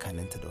lafiya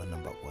tsakaninta da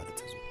wannan bakuwa da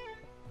ta zo.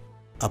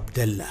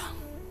 Abdallah,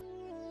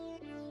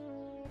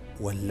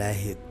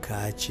 wallahi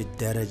ka ci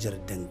darajar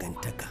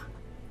dangantaka.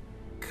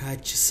 Ka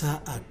ci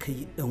sa'a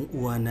kai dan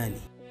uwana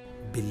ne,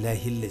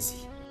 billahi lazi,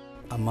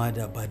 amma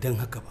da ba don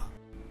haka ba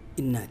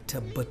ina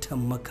tabbatar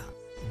maka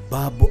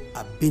babu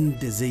abin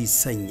da zai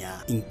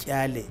sanya in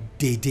kyale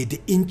daidai da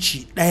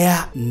inci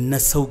ɗaya na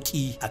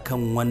sauki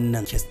akan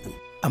wannan kes ɗin.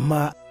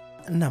 Amma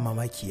ina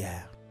mamaki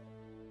yaya,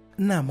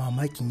 ina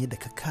mamakin yadda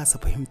ka kasa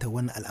fahimtar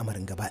wannan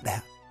al'amarin gaba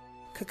ɗaya,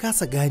 ka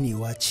kasa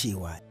ganewa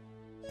cewa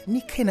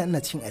ni kaina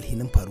ina cikin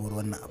alhinin faruwar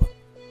wannan abin.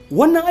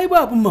 Wannan ai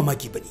ba abin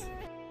mamaki ba ne,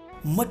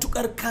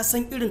 matukar ka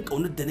san irin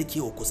ƙaunar da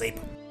nake wa Kuzaifa,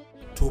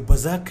 to ba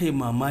za ka yi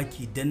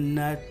mamaki dan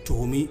na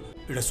tuhumi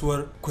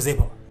rasuwar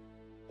Kuzaifa ba.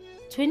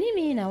 To ni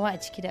me nawa a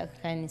ciki da aka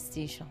kani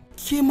station?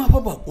 Ke ma fa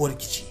baƙuwar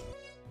kici.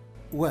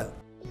 Well,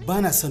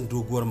 ba na son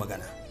doguwar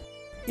magana.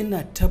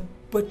 Ina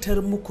tabbatar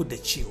muku da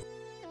cewa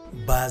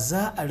ba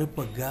za a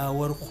rufe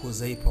gawar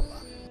Kuzaifa ba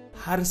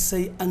har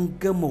sai an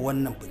gama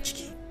wannan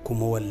bincike.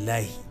 Kuma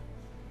wallahi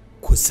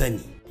ku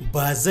sani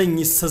ba zan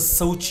yi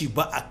sassauci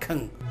ba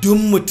akan duk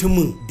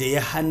mutumin da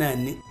ya hana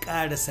ni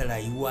ƙarasa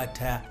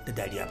rayuwata da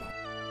dariya ba.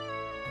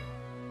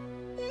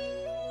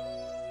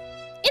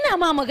 Ina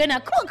ma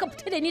magana kawai ka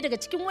fita da ni daga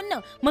cikin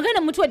wannan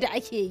maganar mutuwar da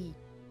ake yi.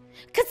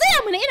 Ka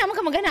tsaya mana ina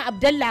maka magana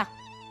Abdallah.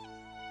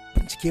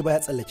 bincike baya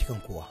tsallake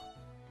kan kowa.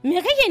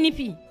 Me kake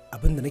nufi?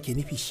 Abin da nake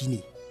nufi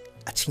shine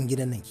a cikin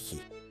gidan nan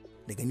kike.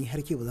 Daga ni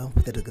har ke ba za mu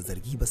fita daga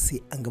zargi ba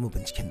sai an gama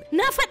binciken nan.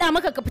 Na faɗa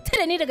maka ka fita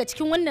da ni daga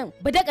cikin wannan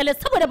badakalar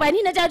saboda ba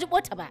ni na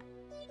jajibo ta ba.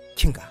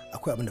 Kinga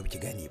akwai abin da baki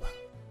gane ba.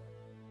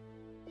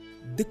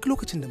 Duk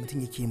lokacin da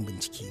mutum yake yin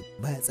bincike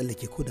baya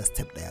tsallake ko da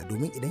step daya,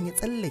 domin idan ya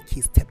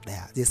tsallake step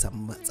daya zai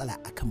samu matsala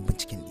akan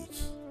binciken da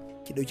yake.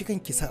 Ki dauki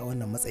kanki sa a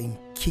wannan matsayin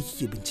ke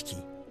kike bincike,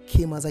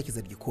 ke ma zaki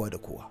zargi kowa da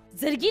kowa.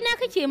 Zargi na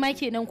kake ma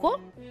kenan ko?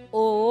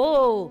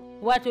 Oh,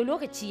 wato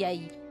lokaci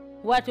yayi.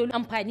 Wato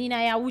amfani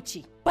na ya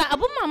wuce. Ba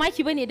abun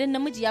mamaki bane dan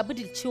namiji ya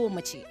budulce wa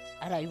mace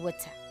a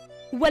rayuwarta.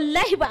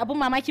 Wallahi ba abun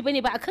mamaki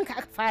bane ba akan ka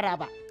aka fara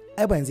ba.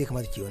 Ai ba yanzu ya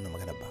kamata ki yi wannan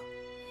maganar ba.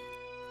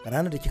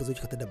 Ranar da kika zo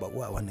kika tada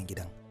baƙo a wannan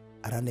gidan,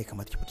 a ranar ya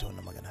kamata ki fita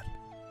wannan maganar.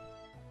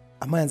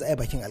 Amma yanzu ai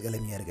bakin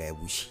alƙalami ya riga ya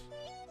bushe.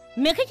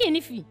 Me kake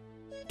nufi?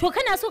 To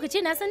kana so ka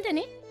ce na san ta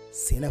ne?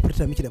 Sai na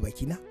furta miki da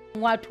bakina?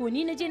 Wato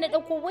ni na je na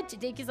ɗauko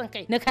wacce ta kisan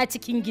kai na ka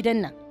cikin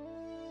gidan nan.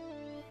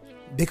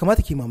 Bai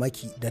kamata ki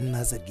mamaki dan na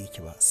zarge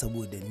ki ba,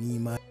 saboda ni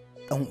ma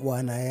dan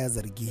uwana ya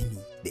zarge ni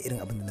da irin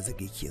abin da na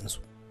zarge ki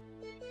yanzu.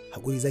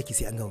 Hakuri zaki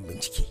sai an gama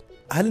bincike.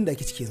 A halin da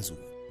ake ciki yanzu,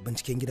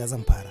 binciken gida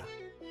zan fara.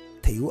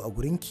 Ta yiwu a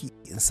gurinki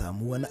in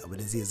samu wani abu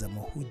da zai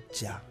zama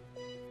hujja.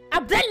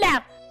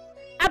 Abdallah!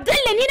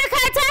 Abdallah ni na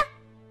kata?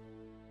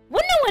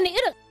 Wannan wani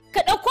irin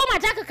ka ɗauko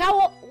mata ka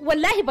kawo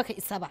wallahi baka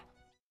isa ba.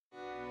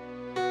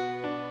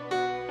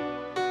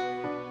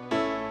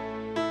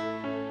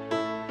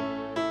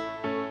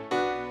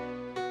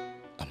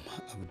 Amma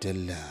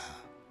Abdallah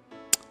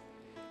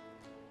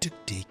duk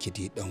da yake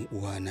dai dan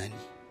uwana ne,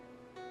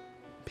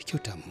 bai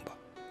kyauta min ba.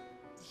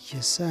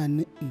 Ya sa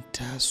ni in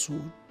taso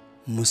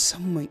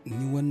musamman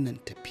in yi wannan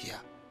tafiya,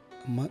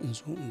 amma in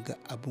zo in ga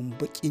abin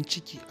bakin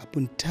ciki,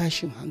 abin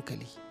tashin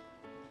hankali.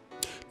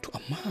 To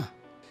amma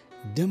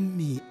don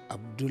me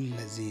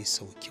Abdullah zai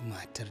sauki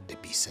matar da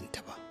bai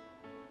santa ba?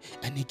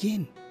 And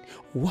again,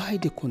 why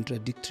the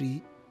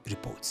contradictory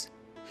reports?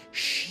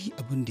 Shi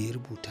abin da ya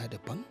rubuta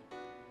daban,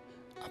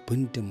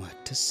 abin da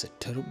matarsa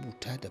ta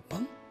rubuta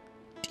daban.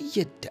 Duk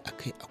yadda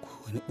akai akwai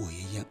wani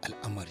ɓoyayyen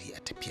al'amari a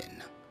tafiyan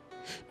nan.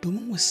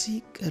 Domin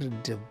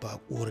wasiƙar da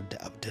baƙuwar da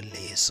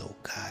Abdullah ya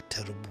sauka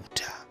ta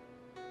rubuta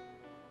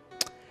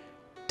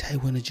ta yi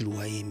wani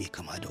jirwaye mai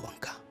kama da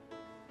wanka.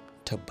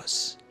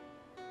 Tabbas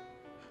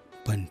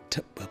ban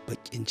taɓa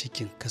baƙin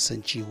cikin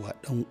kasancewa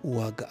ɗan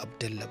uwa ga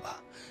Abdullah ba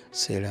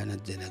sai ranar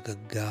da na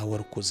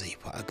gaggawar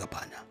Kuzaifa a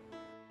gabana.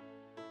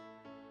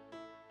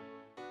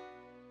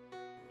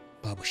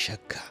 Babu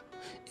shakka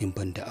in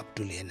ban da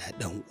Abdullah yana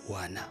ɗan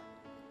uwana,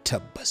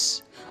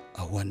 tabbas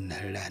a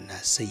wannan rana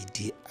sai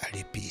dai a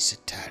rufe su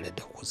tare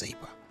da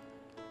Kuzaifa.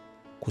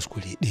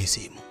 Kuskure ɗaya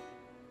sai mun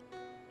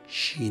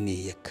shi ne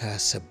ya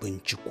kasa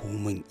binciko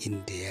min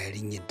inda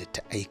yarinyar da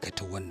ta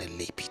aikata wannan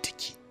laifi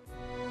take.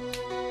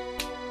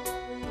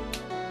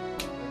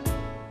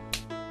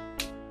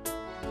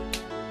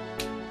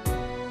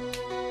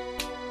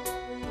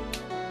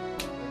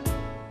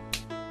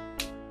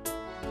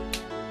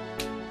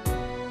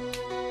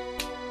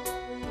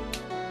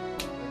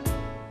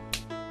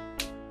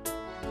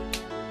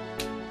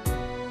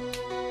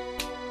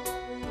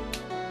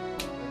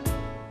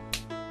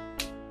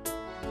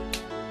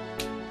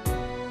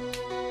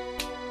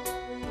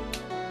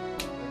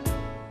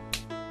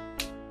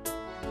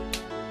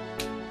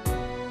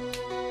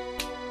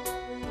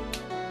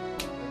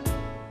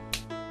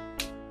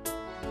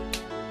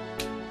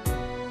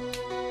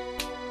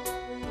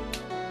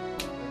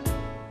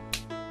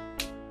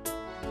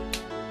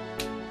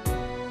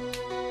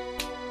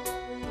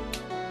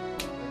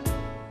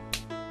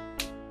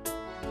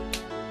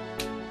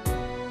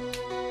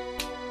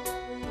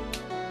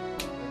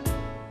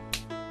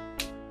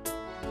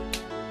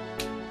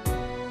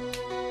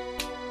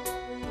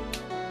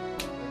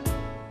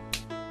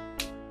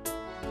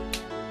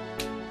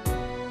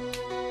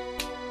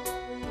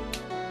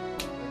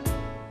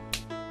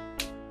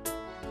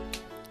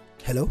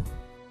 Hello?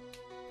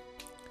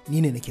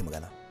 Ni ne nake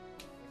magana.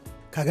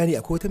 Ka gani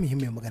akwai wata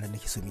muhimmiyar magana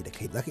nake so mi da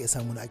kai. Zaka iya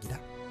samu na a gida?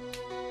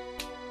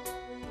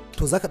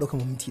 To zaka dauka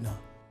minti na.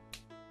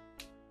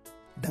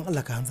 Dan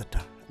Allah ka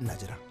hanzarta, ina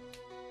jira.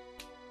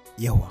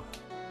 Yawa.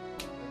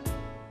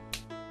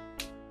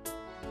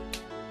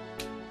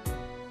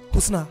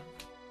 Husna.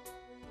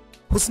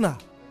 Husna.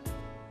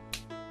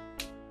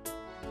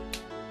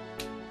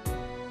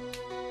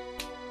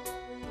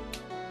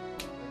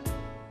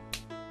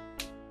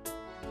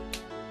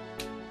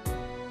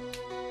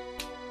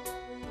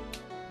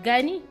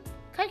 Gani,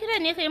 ka kira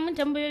ne ka yi min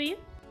tambayoyi?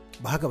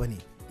 Ba haka bane,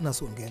 ina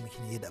so in gaya miki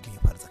ne yadda abin ya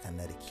faru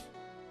tsakanin da ki.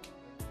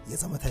 Ya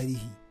zama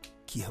tarihi,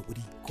 ki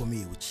haƙuri ko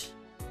me ya wuce.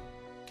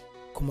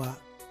 Kuma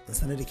in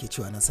sanar da ke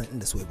cewa na san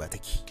inda Suwaiba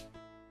take.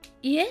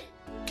 Iye?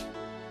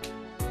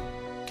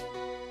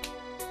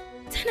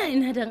 Tana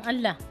ina dan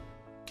Allah.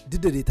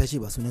 Duk da dai ta ce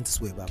ba sunanta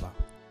Suwaiba ba,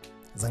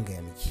 zan gaya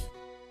miki.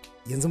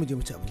 Yanzu mu je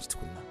mu ci abinci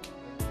tukunna.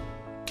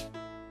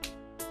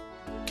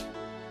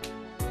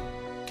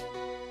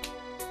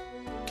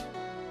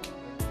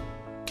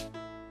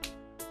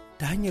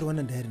 Ta hanyar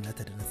wannan dayarin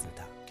nata da na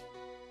tsinta,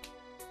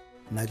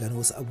 na gano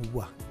wasu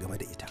abubuwa game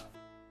da ita.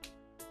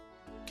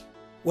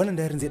 Wannan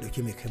dairin zai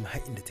dauke mai kai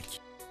har inda take.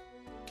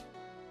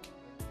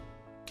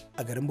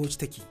 A garin Bauchi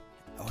take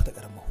a wata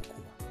karamar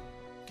hukuma.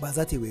 Ba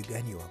za ta yi wai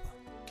ganewa ba.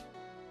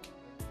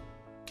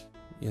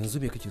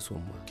 Yanzu me kake so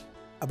ma?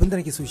 Abin da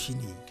nake so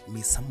shine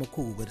mai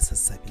sammako gobe da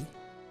sassafe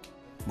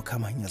mu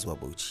kama hanya zuwa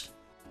Bauchi.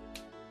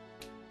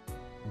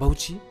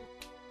 Bauchi?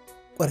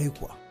 Kwarai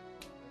kuwa.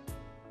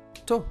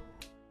 To,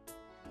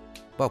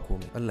 ba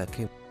komai. Allah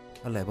kai,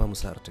 Allah ya ba mu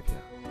sa'ar tafiya.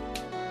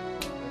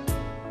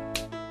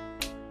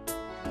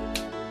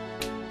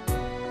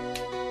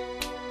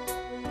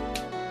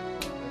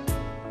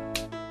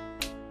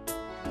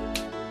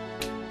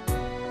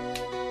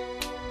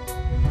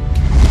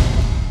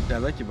 Da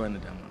za ki bani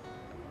dama,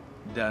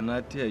 da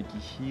na taya ki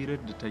hirar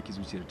da taki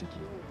zuciyar take.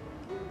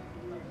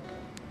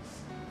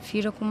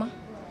 Fira kuma?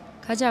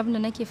 Ka ji abin da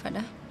nake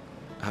faɗa?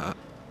 A'a,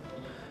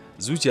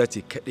 zuciya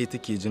ce kaɗai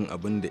take jin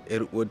abin da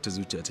 'yar uwarta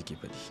zuciya take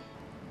faɗi.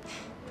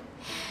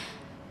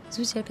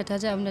 Zuciyarka ta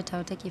ji abin da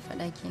tawa take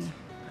faɗa kenan.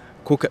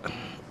 Ko kaɗan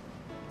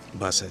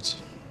ba sa ji.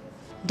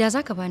 Da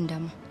za ka bani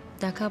dama,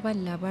 da ka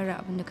bani labarin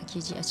abin da kake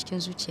ji a cikin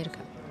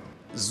zuciyarka.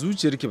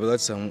 Zuciyarki ba za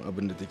ta samu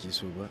abin da take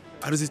so ba,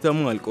 har sai ta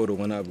mun alƙawarin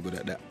wani abu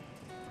guda ɗaya.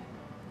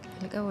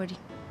 Alƙawari?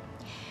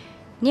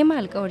 Nema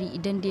alƙawari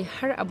idan dai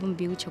har abin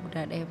bai wuce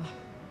guda ɗaya ba.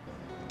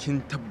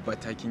 Kin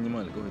tabbata kin yi ma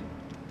alƙawari?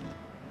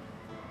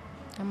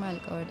 Amma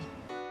alƙawari.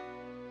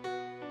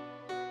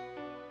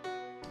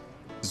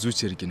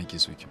 Zuciyarki nake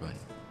so ki bani.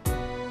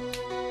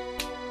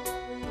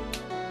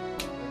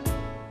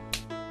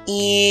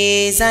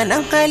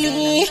 Zanen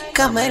hali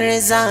kamar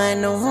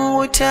zanen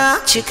wuta,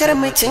 cikar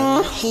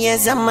mutum ya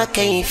zama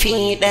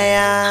kaifi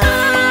ɗaya.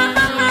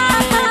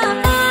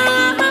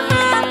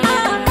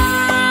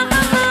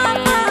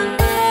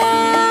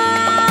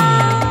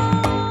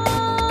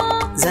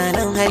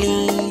 Zanen hali,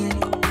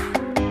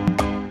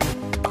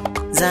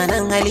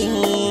 zanen hali,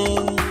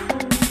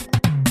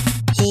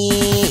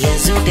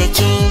 yanzu da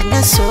ke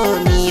na so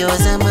miyo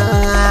zama,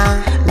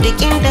 duk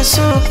inda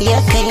so ya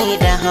kai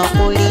da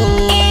haƙuri.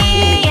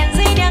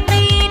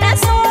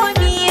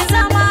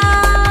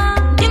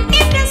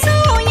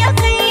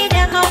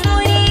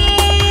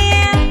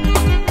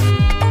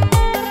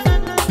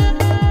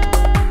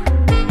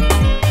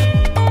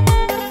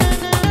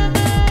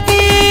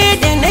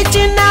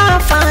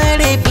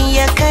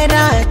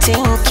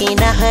 Tinki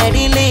na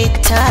hari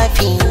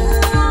littafi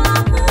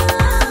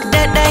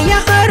da ɗaya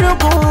har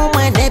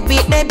goma da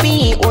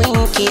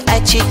ɗabi'unki a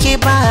ciki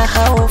ba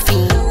haufi.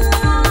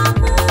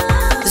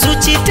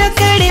 Zuci ta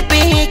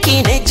karɓe ki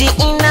na ji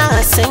ina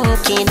son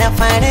ki na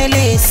fara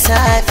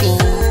lissafi.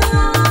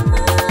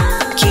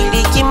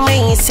 Kiriki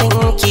mai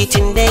son ki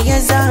tun da ya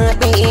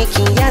zaɓe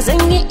ki ya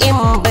zanyi in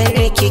bar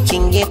ki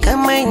kin yi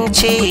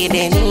kamance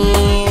da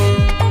ni.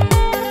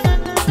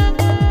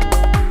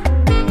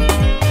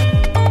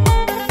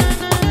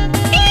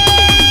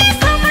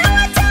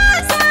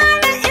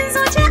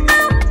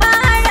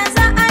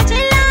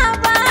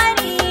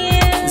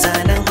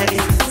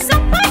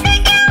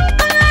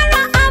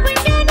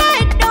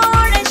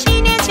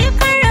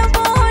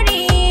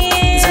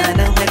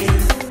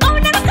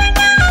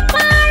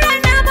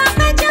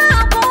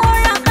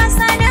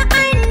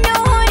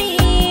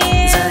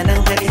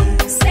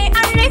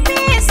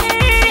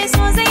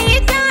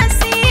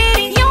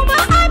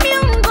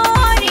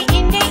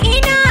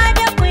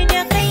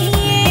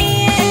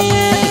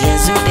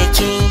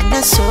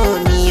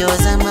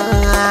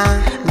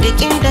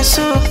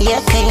 Ya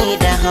kai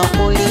da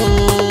haƙuri.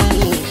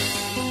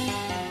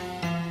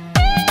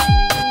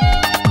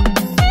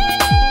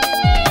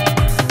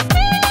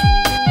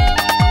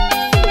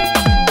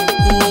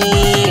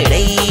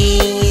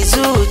 Rai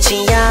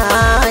zuciya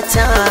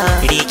ta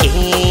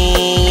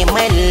rike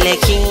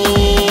mallaki.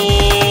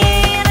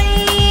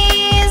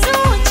 Rai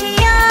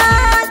zuciya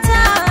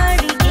ta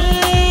rike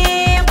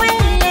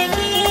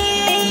mallaki.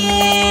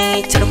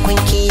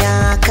 Tarkonki ya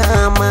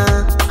kama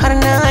har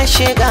na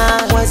shiga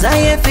waza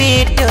ya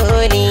fito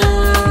ni.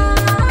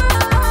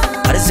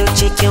 Har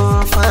cikin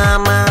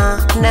fama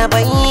na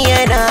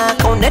bayyana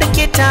ƙaunar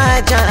ki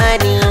ta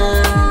jani.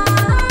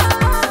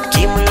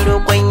 Ki mun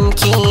roƙon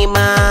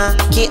kima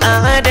ki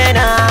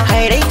adana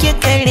har ki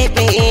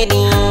karɓe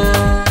ni.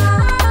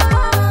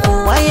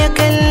 Kowa ya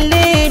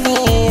kalle ni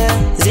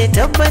zai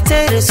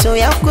tabbatar so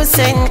ya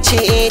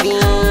kusance ni.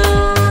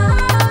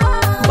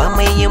 Ba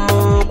mai yi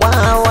mun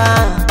kwawa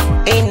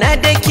ina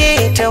da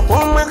ke ta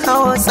kuma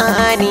Hausa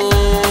ne.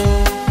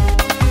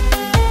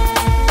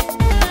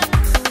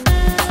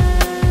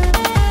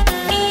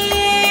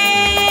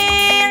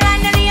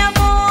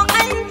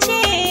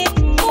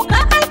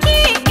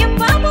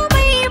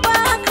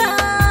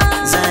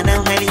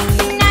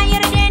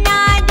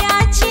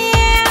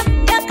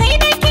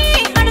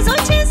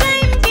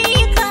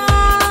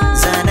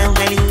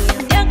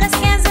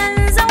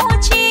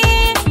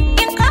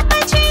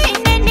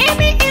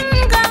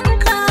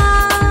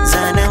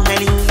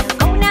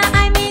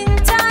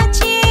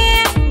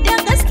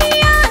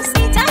 Gaskiya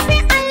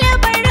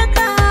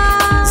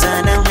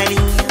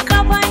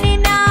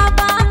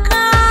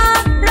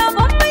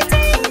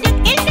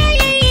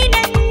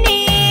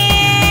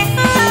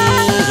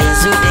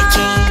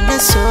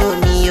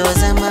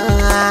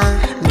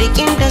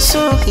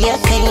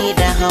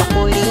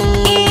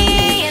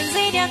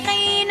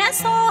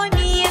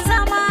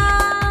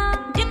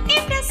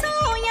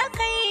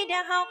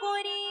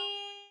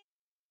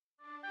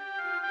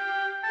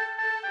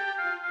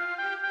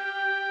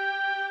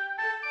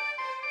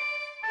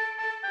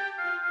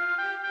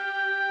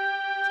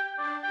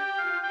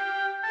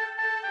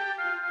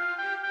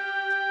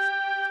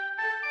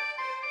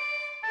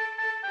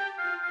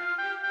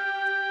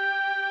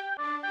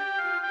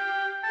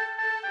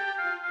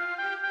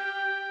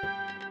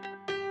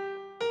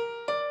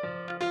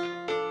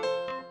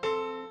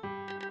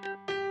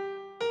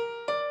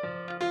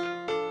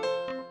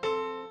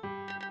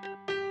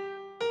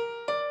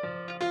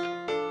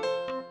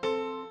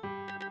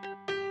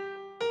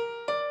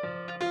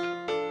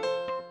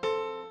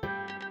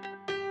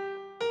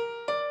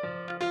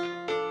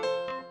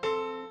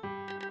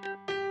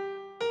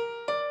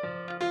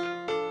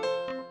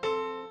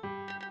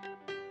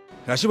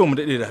gashi ba mu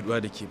daɗe da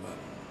haɗuwa da ke ba,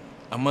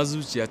 amma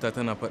zuciyata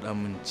tana faɗa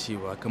min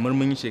cewa kamar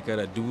mun yi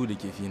shekara 1000 da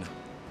ke fina.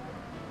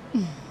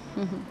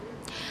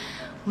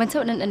 Ban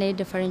taɓa ɗanɗana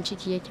yadda farin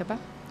ciki yake ba,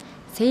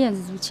 sai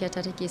yanzu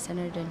zuciyata take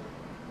sanar da ni.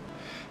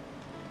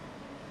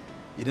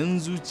 Idan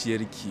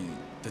zuciyarki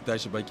ta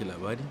tashi baki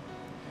labari,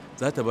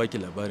 za ta baki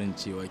labarin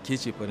cewa ke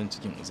ce farin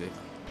cikin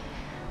Uzaifa.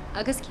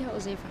 A gaskiya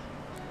Uzaifa,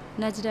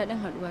 na ji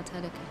daɗin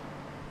haɗuwata da kai.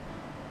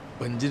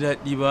 Ban ji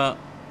daɗi ba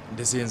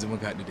da sai yanzu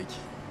muka haɗu da ke.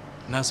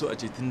 Na so a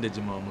ce tun da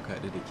jimawa muka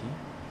haɗu da ke,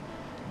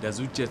 da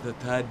zuciyarta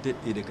ta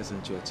daɗe da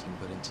kasancewa cikin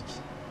farin ciki.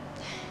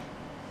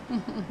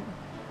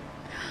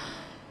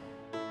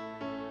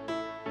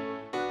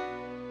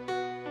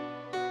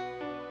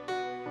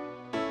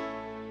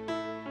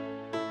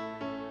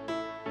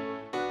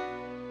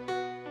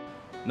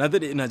 Na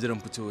daɗe ina jiran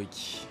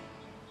fitowarki,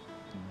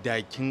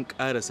 da kin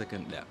ƙara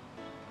sakan ɗaya,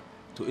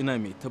 to ina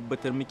mai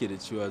tabbatar muke da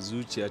cewa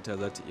zuciyata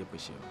za ta iya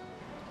fashewa.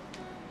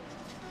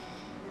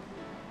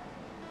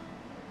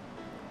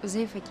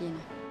 Uzaifa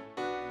kenan.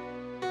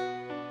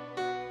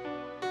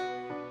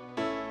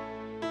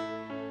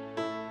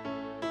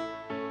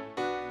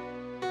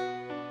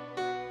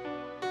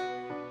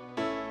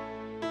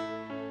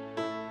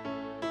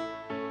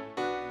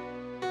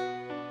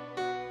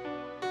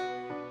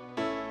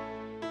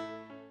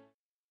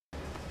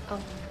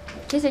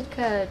 Ke ce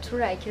kika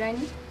tura a kira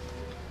ni?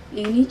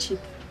 Ni ce.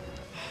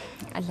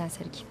 Allah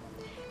sarki.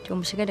 To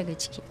mu shiga daga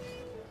ciki.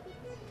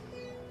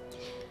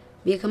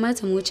 Bai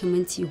kamata mu wuce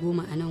minti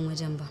 10 a nan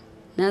wajen ba.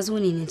 Na zo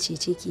ne na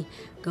cece ki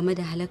game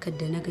da halakar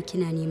da naga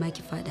kina nema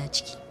ki fada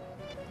ciki.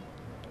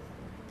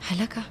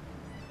 Halaka?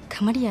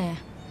 Kamar yaya?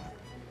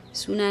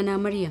 Sunana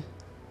Maryam.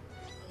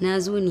 Na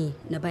zo ne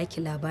na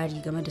baki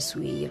labari game da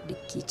soyayyar da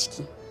ke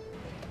ciki.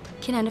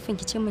 Kina nufin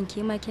ki ce min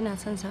ke ma kina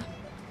son sa?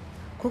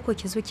 Ko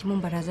ki zo ki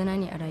mun barazana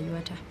ne a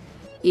rayuwata?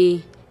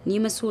 Ni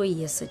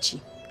masoyiyarsa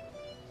ce.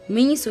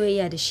 Mun yi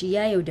soyayya da shi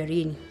ya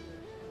yaudare ni.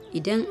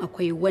 Idan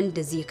akwai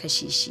wanda zai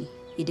kashe shi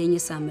idan ya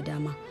samu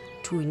dama,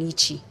 to ni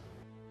ce.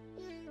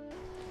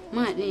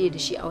 Mun haɗu ne da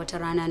shi a wata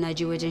rana na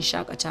je wajen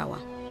shakatawa.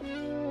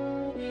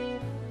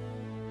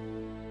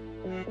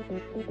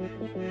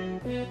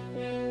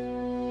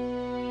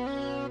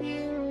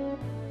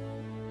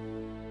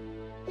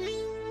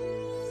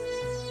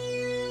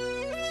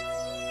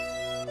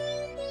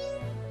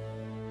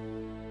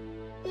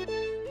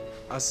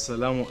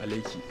 Assalamu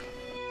alaiki.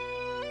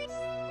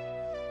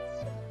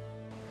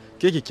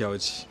 Ke kyakkyawa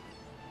ce.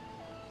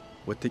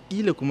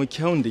 Wataƙila kuma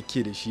kyawun da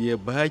ke da shi ya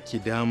baki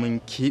daman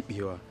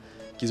keɓewa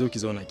ki zo ki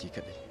zauna ke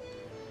kaɗai.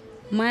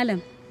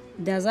 Malam,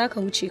 da za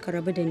ka wuce ka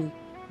rabu da ni,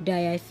 da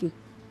ya fi.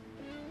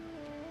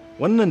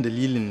 Wannan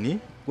dalilin ne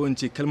ko in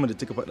ce kalmar da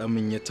kika faɗa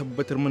min ya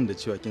tabbatar min da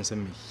cewa kin san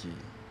me kike yi.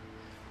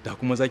 Da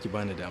kuma za ki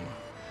bani dama.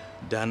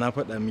 Da na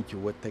faɗa miki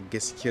wata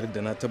gaskiyar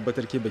da na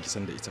tabbatar ke baki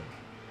san da ita ba.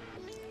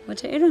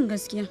 Wata irin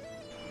gaskiya?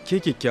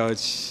 Ke kyakkyawa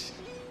ce.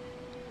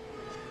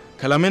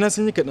 Kalamai na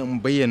sun yi kaɗan in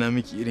bayyana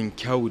miki irin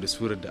kyawu da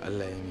surar da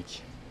Allah ya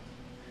miki.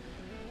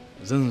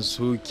 Zan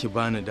so ki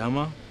bani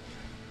dama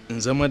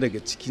in zama daga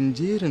cikin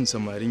jerin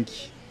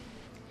samarinki.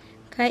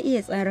 Ka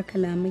iya tsara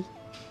kalamai.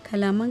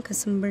 Kalamanka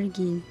sun burge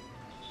ni.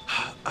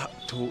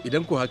 To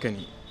idan ko haka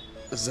ne,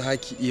 za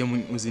ki iya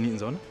mun izini in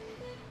zauna?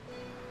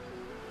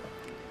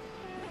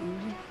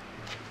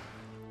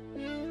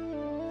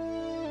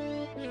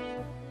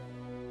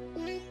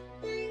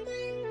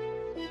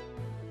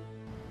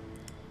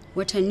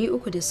 Watanni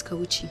 3 da suka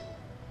wuce,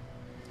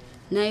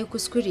 na yi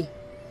kuskure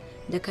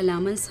da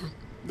kalamansa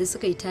da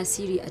suka yi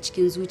tasiri a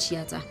cikin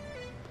zuciyata,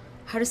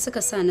 har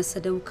suka sa na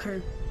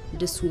sadaukar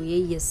da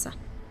soyayyarsa.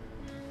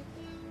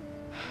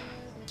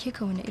 Ke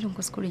ka wani irin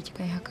kuskure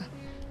kika yi haka?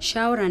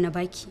 Shawara na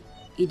baki,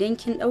 idan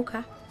kin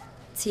ɗauka,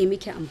 sai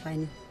miki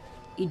amfani.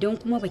 Idan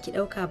kuma baki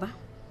ɗauka ba,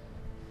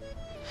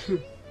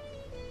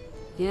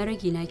 ya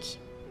rage naki.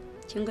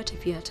 Kin ga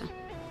tafiyata,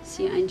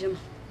 sai an jima.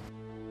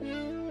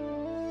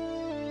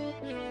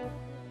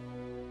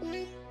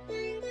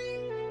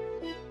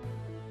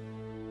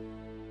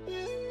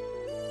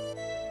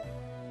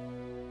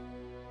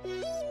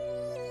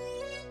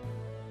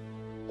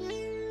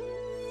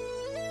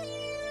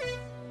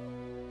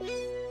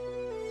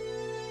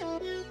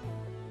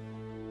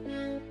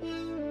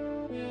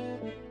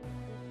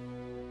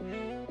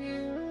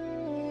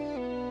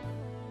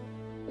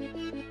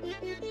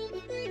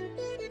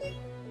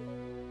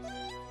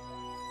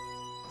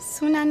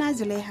 Sunana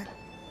Zulaiha.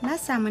 Na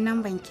samu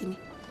namban ki ne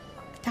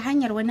ta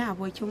hanyar wani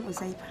abokin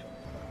Uzaifa.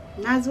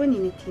 Na zo ne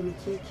na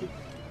taimake ki.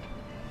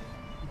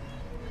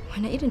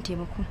 Wani irin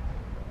taimako?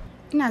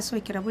 Ina so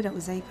ki rabu da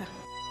Uzaifa.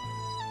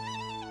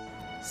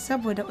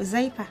 Saboda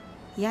Uzaifa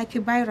ya fi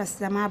virus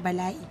zama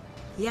bala'i,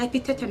 ya fi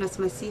tetanus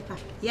masifa,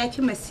 ya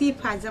fi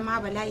masifa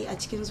zama bala'i a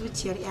cikin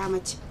zuciyar ya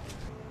mace.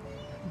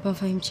 Ban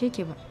fahimce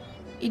ki ba.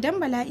 Idan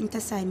bala'in ta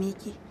same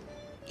ki,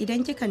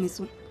 idan kika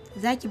nutsu,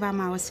 za ki ba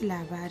ma wasu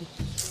labari.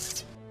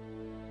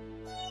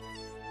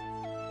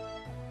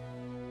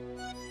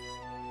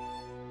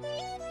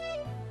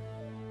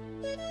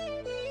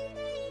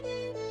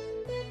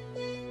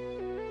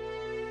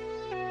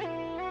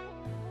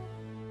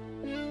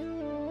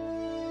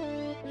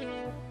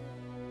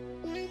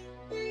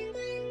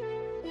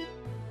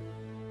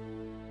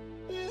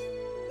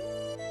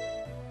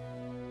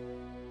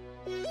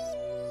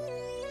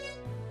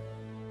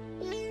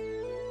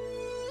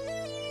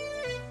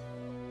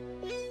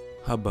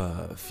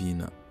 Haba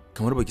Fina,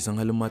 kamar baki san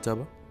halin mata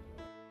ba?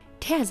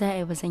 Ta ya za a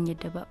yi ba zan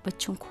yadda ba,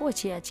 baccin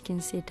kowace a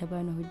cikin sai ta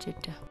bani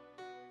hujjarta.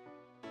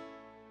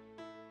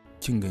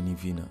 Kin gani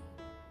Fina,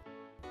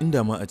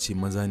 inda ma a ce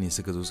maza ne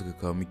suka zo suka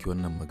kawo miki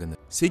wannan magana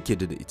sai ki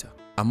yadda da ita.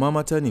 Amma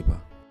mata ne fa,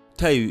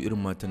 ta yi irin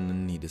matan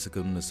nan ne da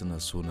suka nuna suna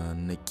sona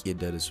na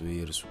ƙiyada da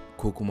soyayyarsu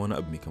ko kuma wani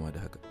abu mai kama da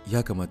haka.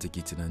 Ya kamata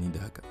ki tunani da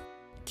haka.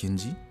 Kin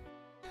ji?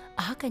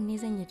 A hakan ne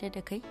zan yadda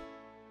da kai?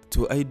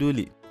 To ai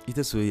dole,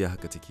 ita soyayya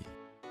haka take.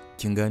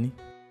 Kin gani?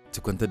 Ki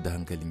kwantar da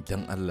hankalin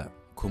dan Allah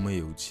kuma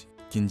ya wuce.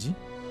 Kin ji?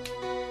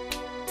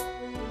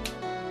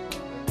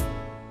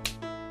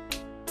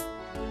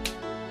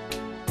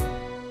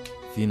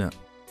 Fina,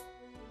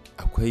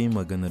 akwai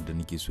maganar da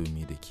nake so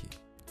mi da ke.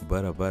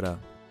 Bara-bara,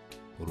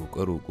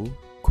 roƙo-roƙo,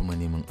 kuma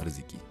neman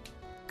arziki.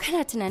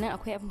 Kana tunanin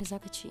akwai abin da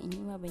zaka ce in yi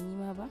ma ban yi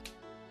ma ba?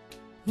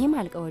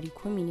 Nema alƙawari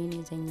ko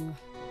menene zan yi ma?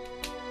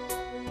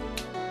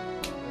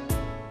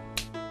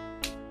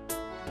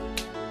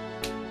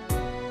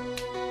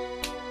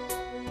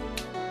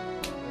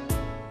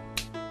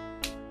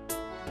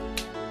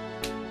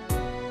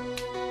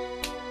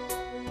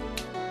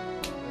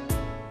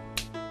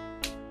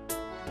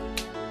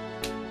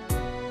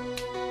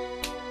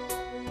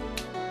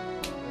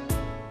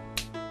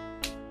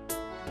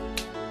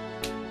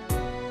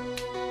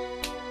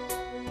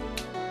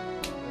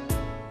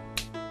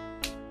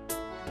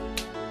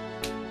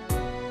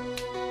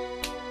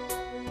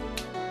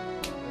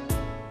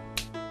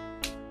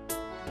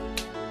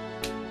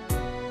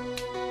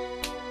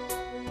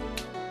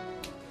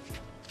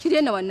 Ki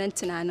daina wannan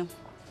tunanin,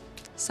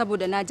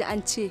 saboda na ji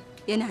an ce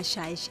yana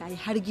shaye-shaye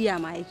har giya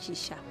ma yake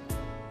sha.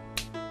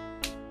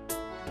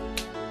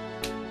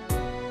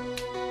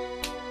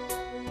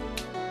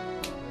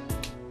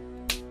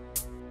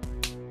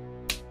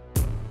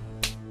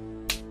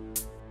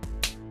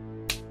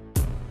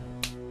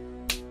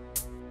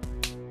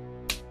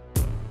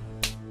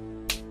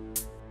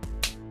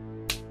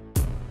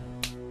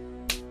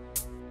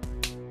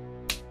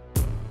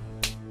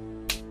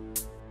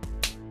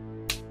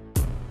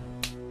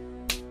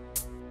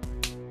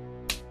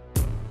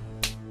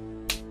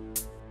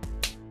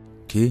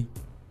 Ke,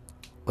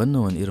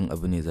 wannan wani irin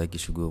abu ne zaki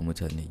shigo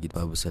mutane gida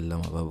babu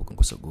sallama babu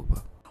kusa gofa.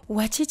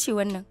 Wace ce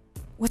wannan?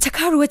 Wace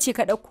karuwa ce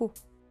ka ɗauko?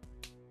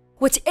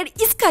 Wace 'yar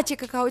iska ce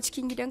ka kawo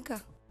cikin gidanka?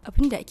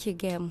 Abin da ake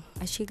gaya mu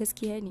ashe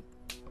gaskiya ne.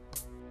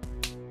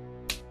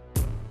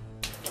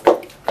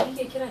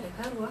 Kike kira da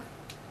karuwa?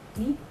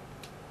 Ni?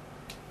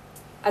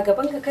 A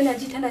gabanka kana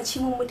ji tana ci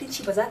min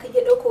mutunci ba za ka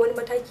iya ɗauka wani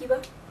mataki ba?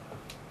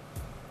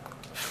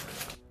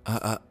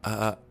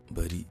 A'a,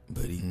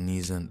 bari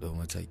ni zan ɗau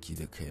mataki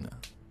da kaina.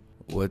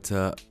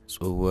 Wata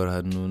tsohuwar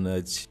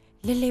hannuna ce.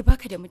 Lallai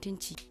baka da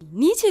mutunci.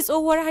 Ni ce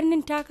tsohuwar hannun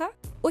taka?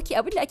 Oke,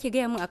 abin da ake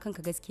gaya min akan ka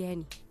gaskiya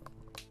ne.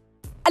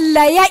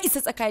 Allah ya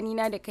isa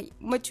tsakanina da kai,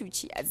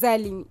 macuci a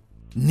zalimi.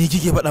 Ni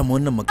kike faɗa ma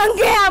wannan magana? An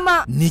gaya ma.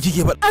 Ni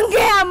kike faɗa? An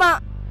gaya ma.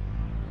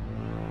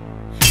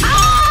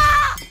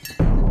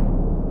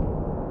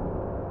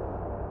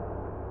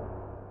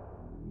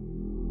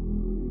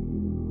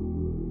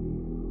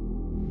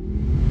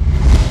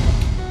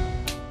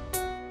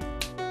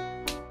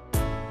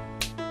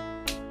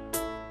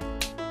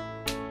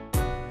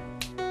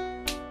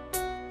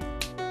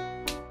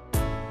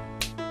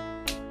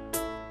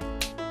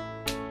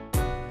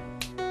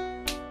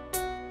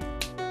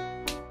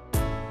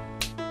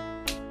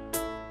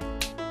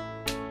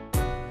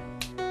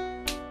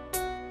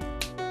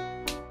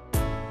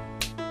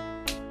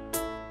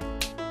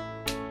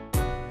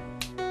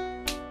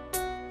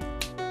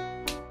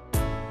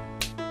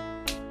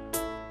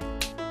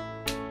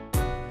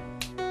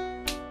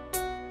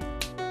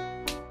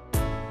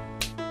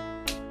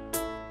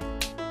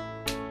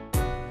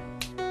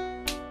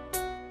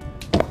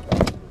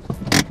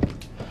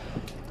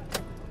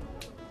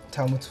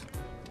 Ta mutu.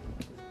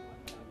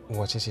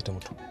 Wace ce ta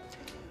mutu?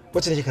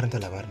 Wacce nake karanta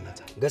labarin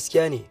nata?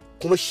 Gaskiya ne,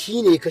 kuma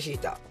shi ne ya kashe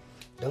ta.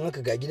 Don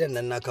haka ga gidan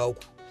nan na kawo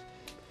ku.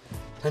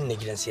 Nan ne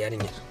gidan sai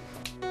yarinyar.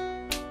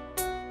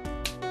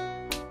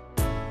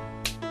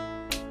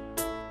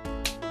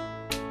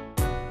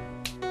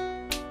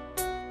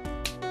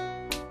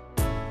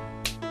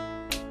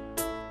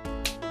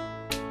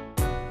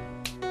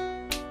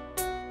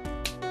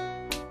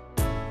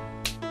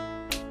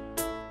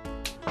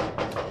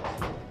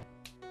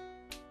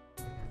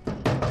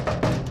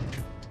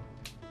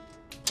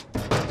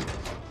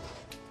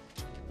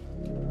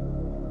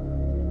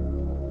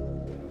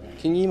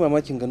 Kin yi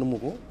mamakin ganin mu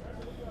ko?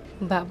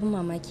 Ba abin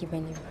mamaki ba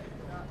ne ba.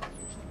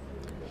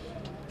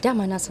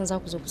 Dama na san za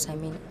ku zo ku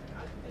same ni.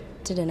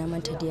 Tunda na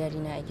manta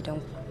diyarina a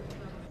gidanku.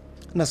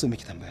 Ina so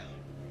miki tambaya.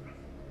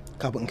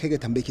 Kafin in kai ga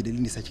tambaye ki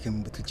dalilin da saki kai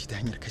min butulci ta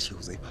hanyar kashe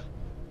Huzaifa.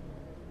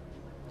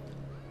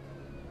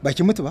 Ba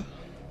ki mutu ba?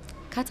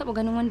 Ka taɓa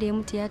ganin wanda ya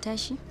mutu ya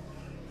tashi?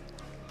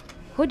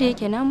 Ko da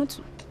yake na mutu.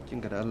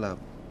 Kin ga da Allah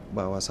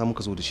ba wasa muka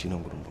zo da shi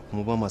nan gurin ba,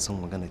 kuma ba ma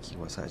son magana ki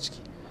wasa a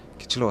ciki.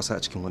 Ki cire wasa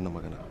a cikin wannan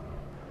magana.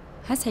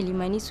 Hasali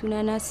ma ni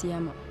suna na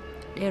Siyama,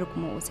 ɗayar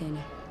kuma Usaina.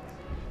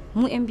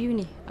 Mu 'yan biyu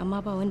ne, amma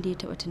ba wanda ya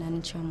taɓa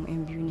tunanin cewa mu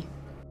 'yan biyu ne.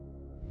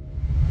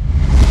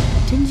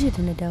 Tun jiya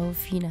da na dawo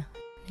fina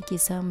nake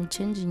samun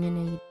canjin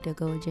yanayi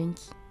daga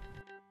wajenki.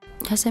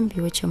 Na san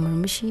bai wace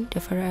murmushi da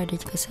fara'a da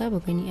kika saba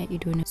gani a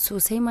idona.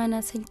 Sosai ma na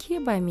san ke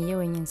ba mai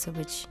yawan yin sa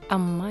bace,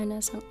 amma na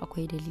san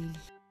akwai dalili.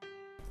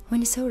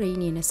 Wani saurayi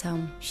ne na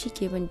samu, shi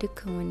ke ban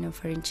dukkan wannan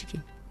farin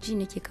ciki. Ji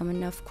nake kamar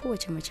na fi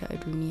kowace mace a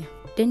duniya.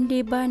 Dan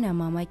dai ba na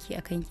mamaki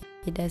a kanki,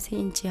 da sai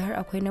in ce har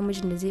akwai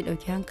namijin da zai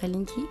ɗauki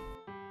hankalinki?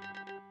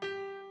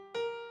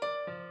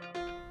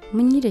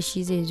 Mun yi da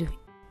shi zai zo,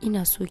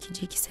 ina so ki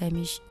je ki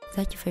same shi,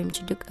 za ki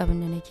fahimci duk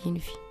abin da nake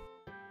nufi.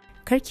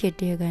 Kar ki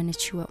yadda ya gane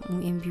cewa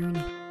mu 'yan biyu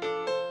ne.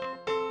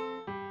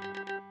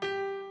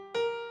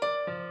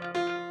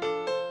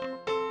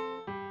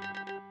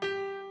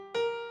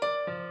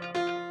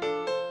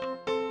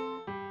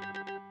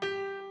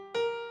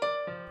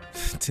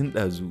 Tun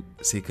ɗazu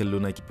sai kallo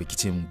na ki baki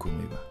ce min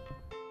komai ba.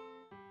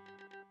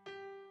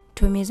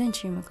 To me zan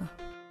ce maka?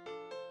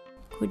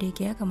 Ko da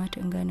yake ya kamata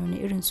in gane wani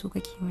irin so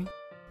kake mani.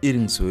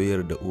 Irin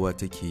soyayyar da uwa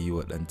take yi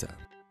wa ɗanta.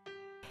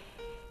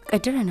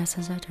 Kaddara na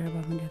san za ta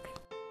raba mu da kai,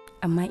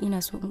 amma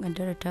ina so in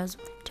kaddara ta zo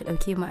ta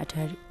ɗauke mu a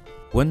tare.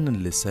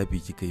 Wannan lissafi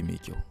kika yi mai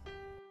kyau.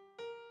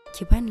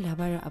 Ki bani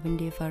labarin abin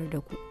da ya faru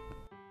da ku.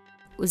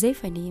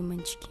 Uzaifa ne yi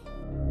man ciki.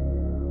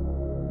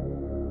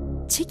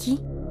 Ciki?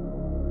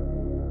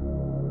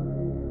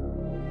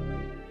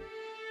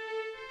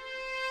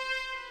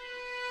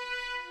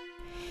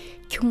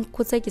 Kin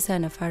kusa ki sa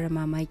na fara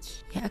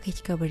mamaki, ya aka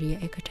kika bari ya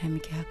aikata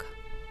miki haka.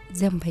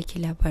 Zan baki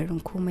labarin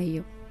komai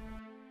yau.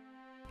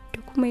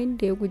 Da kuma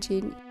yadda ya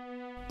guje ni,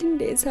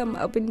 tunda ya samu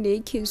abin da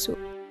yake so.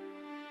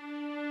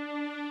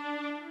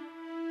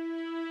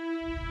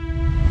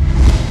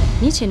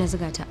 Ni ce na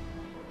zuga ta,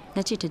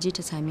 na ce ta je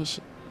ta same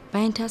shi.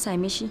 Bayan ta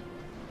same shi,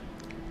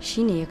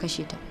 shi ne ya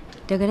kashe ta.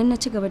 Daga nan na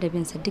ci gaba da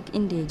binsa duk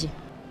inda ya je.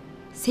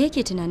 Sai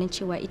yake tunanin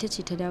cewa ita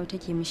ce ta dawo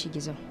take mishi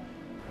gizo.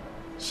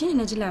 Shi ne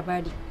na ji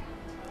labari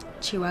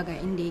cewa ga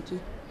inda yake,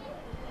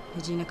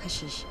 na je na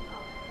kashe shi.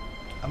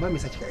 Amma me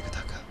yasa kika aikata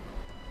haka?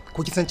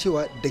 Ko kin san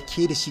cewa da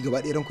ke da shi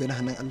gaba ɗaya ranku yana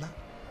hannun Allah?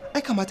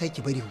 Ai kamata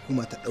yake bari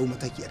hukuma ta dau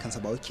mataki akan sa,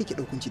 ba wai ke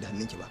daukunci da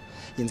hannunki ba.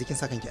 Yanzu kin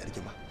sa kanki a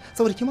rigima.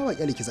 Saboda ki ma ba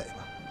kyale ki za'i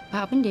ba.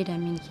 Ba abin da ya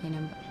dame ni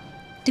kenan ba.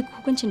 Duk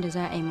hukuncin da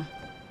za a yi ma,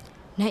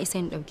 na isa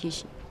in dauke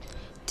shi.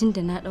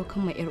 Tunda na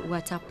daukan ma 'yar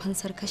uwata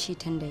fansar kashe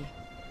tan da ya.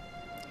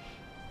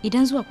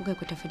 Idan zuwa kuka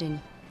ku tafi da ni,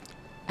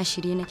 a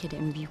shirye nake da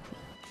in bi ku.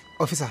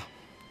 Officer,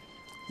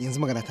 yanzu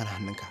magana tana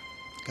hannunka.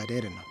 Ga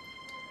dairin nan.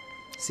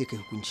 Sai kai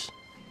hukunci.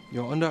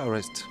 You're under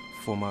arrest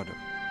for murder.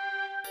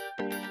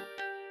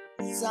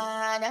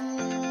 Zanen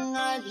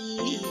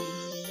hali.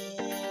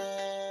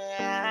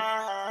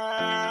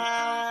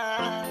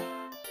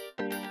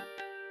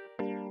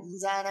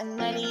 Zanen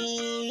hali.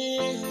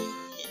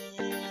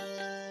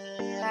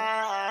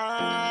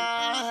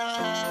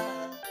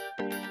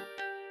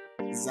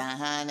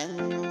 Zanen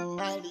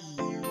hali.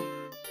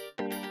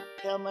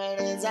 Kamar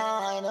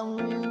zanen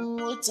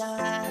wuta.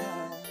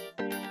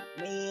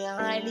 Mai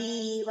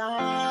hali ba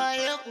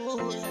ya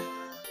koya.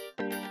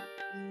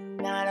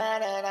 Na na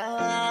na na.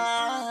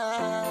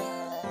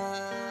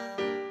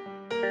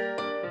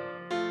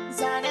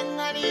 Zanen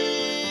hali.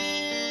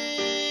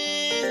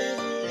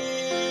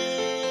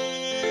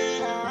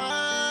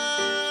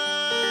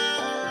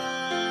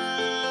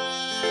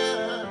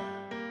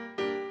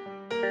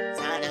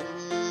 Zanen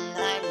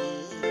hali.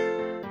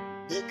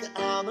 Duk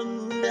abin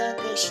da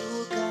ka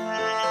shuka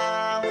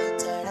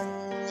wata ran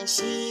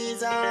shi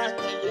za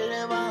ka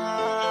girma.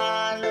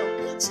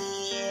 Lokaci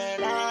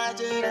yana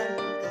jiran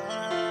ka.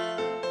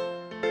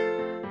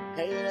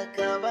 Kai da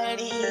ka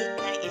bari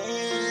ka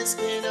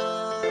iske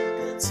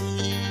lokaci.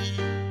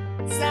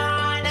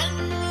 Zanen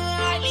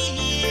hali.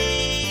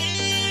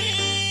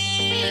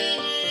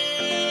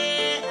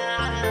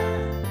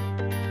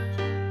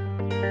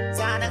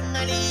 Zanen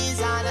hali,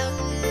 zanen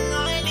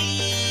hali.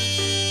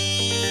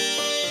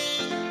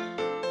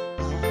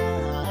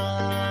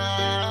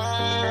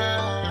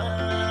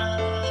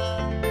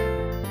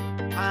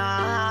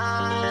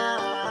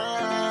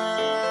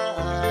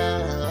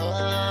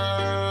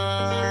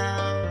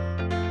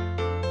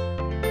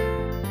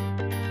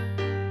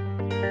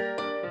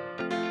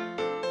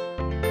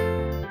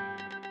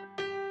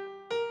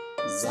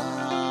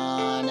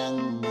 Zanen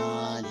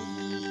hali,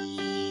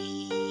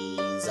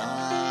 zanen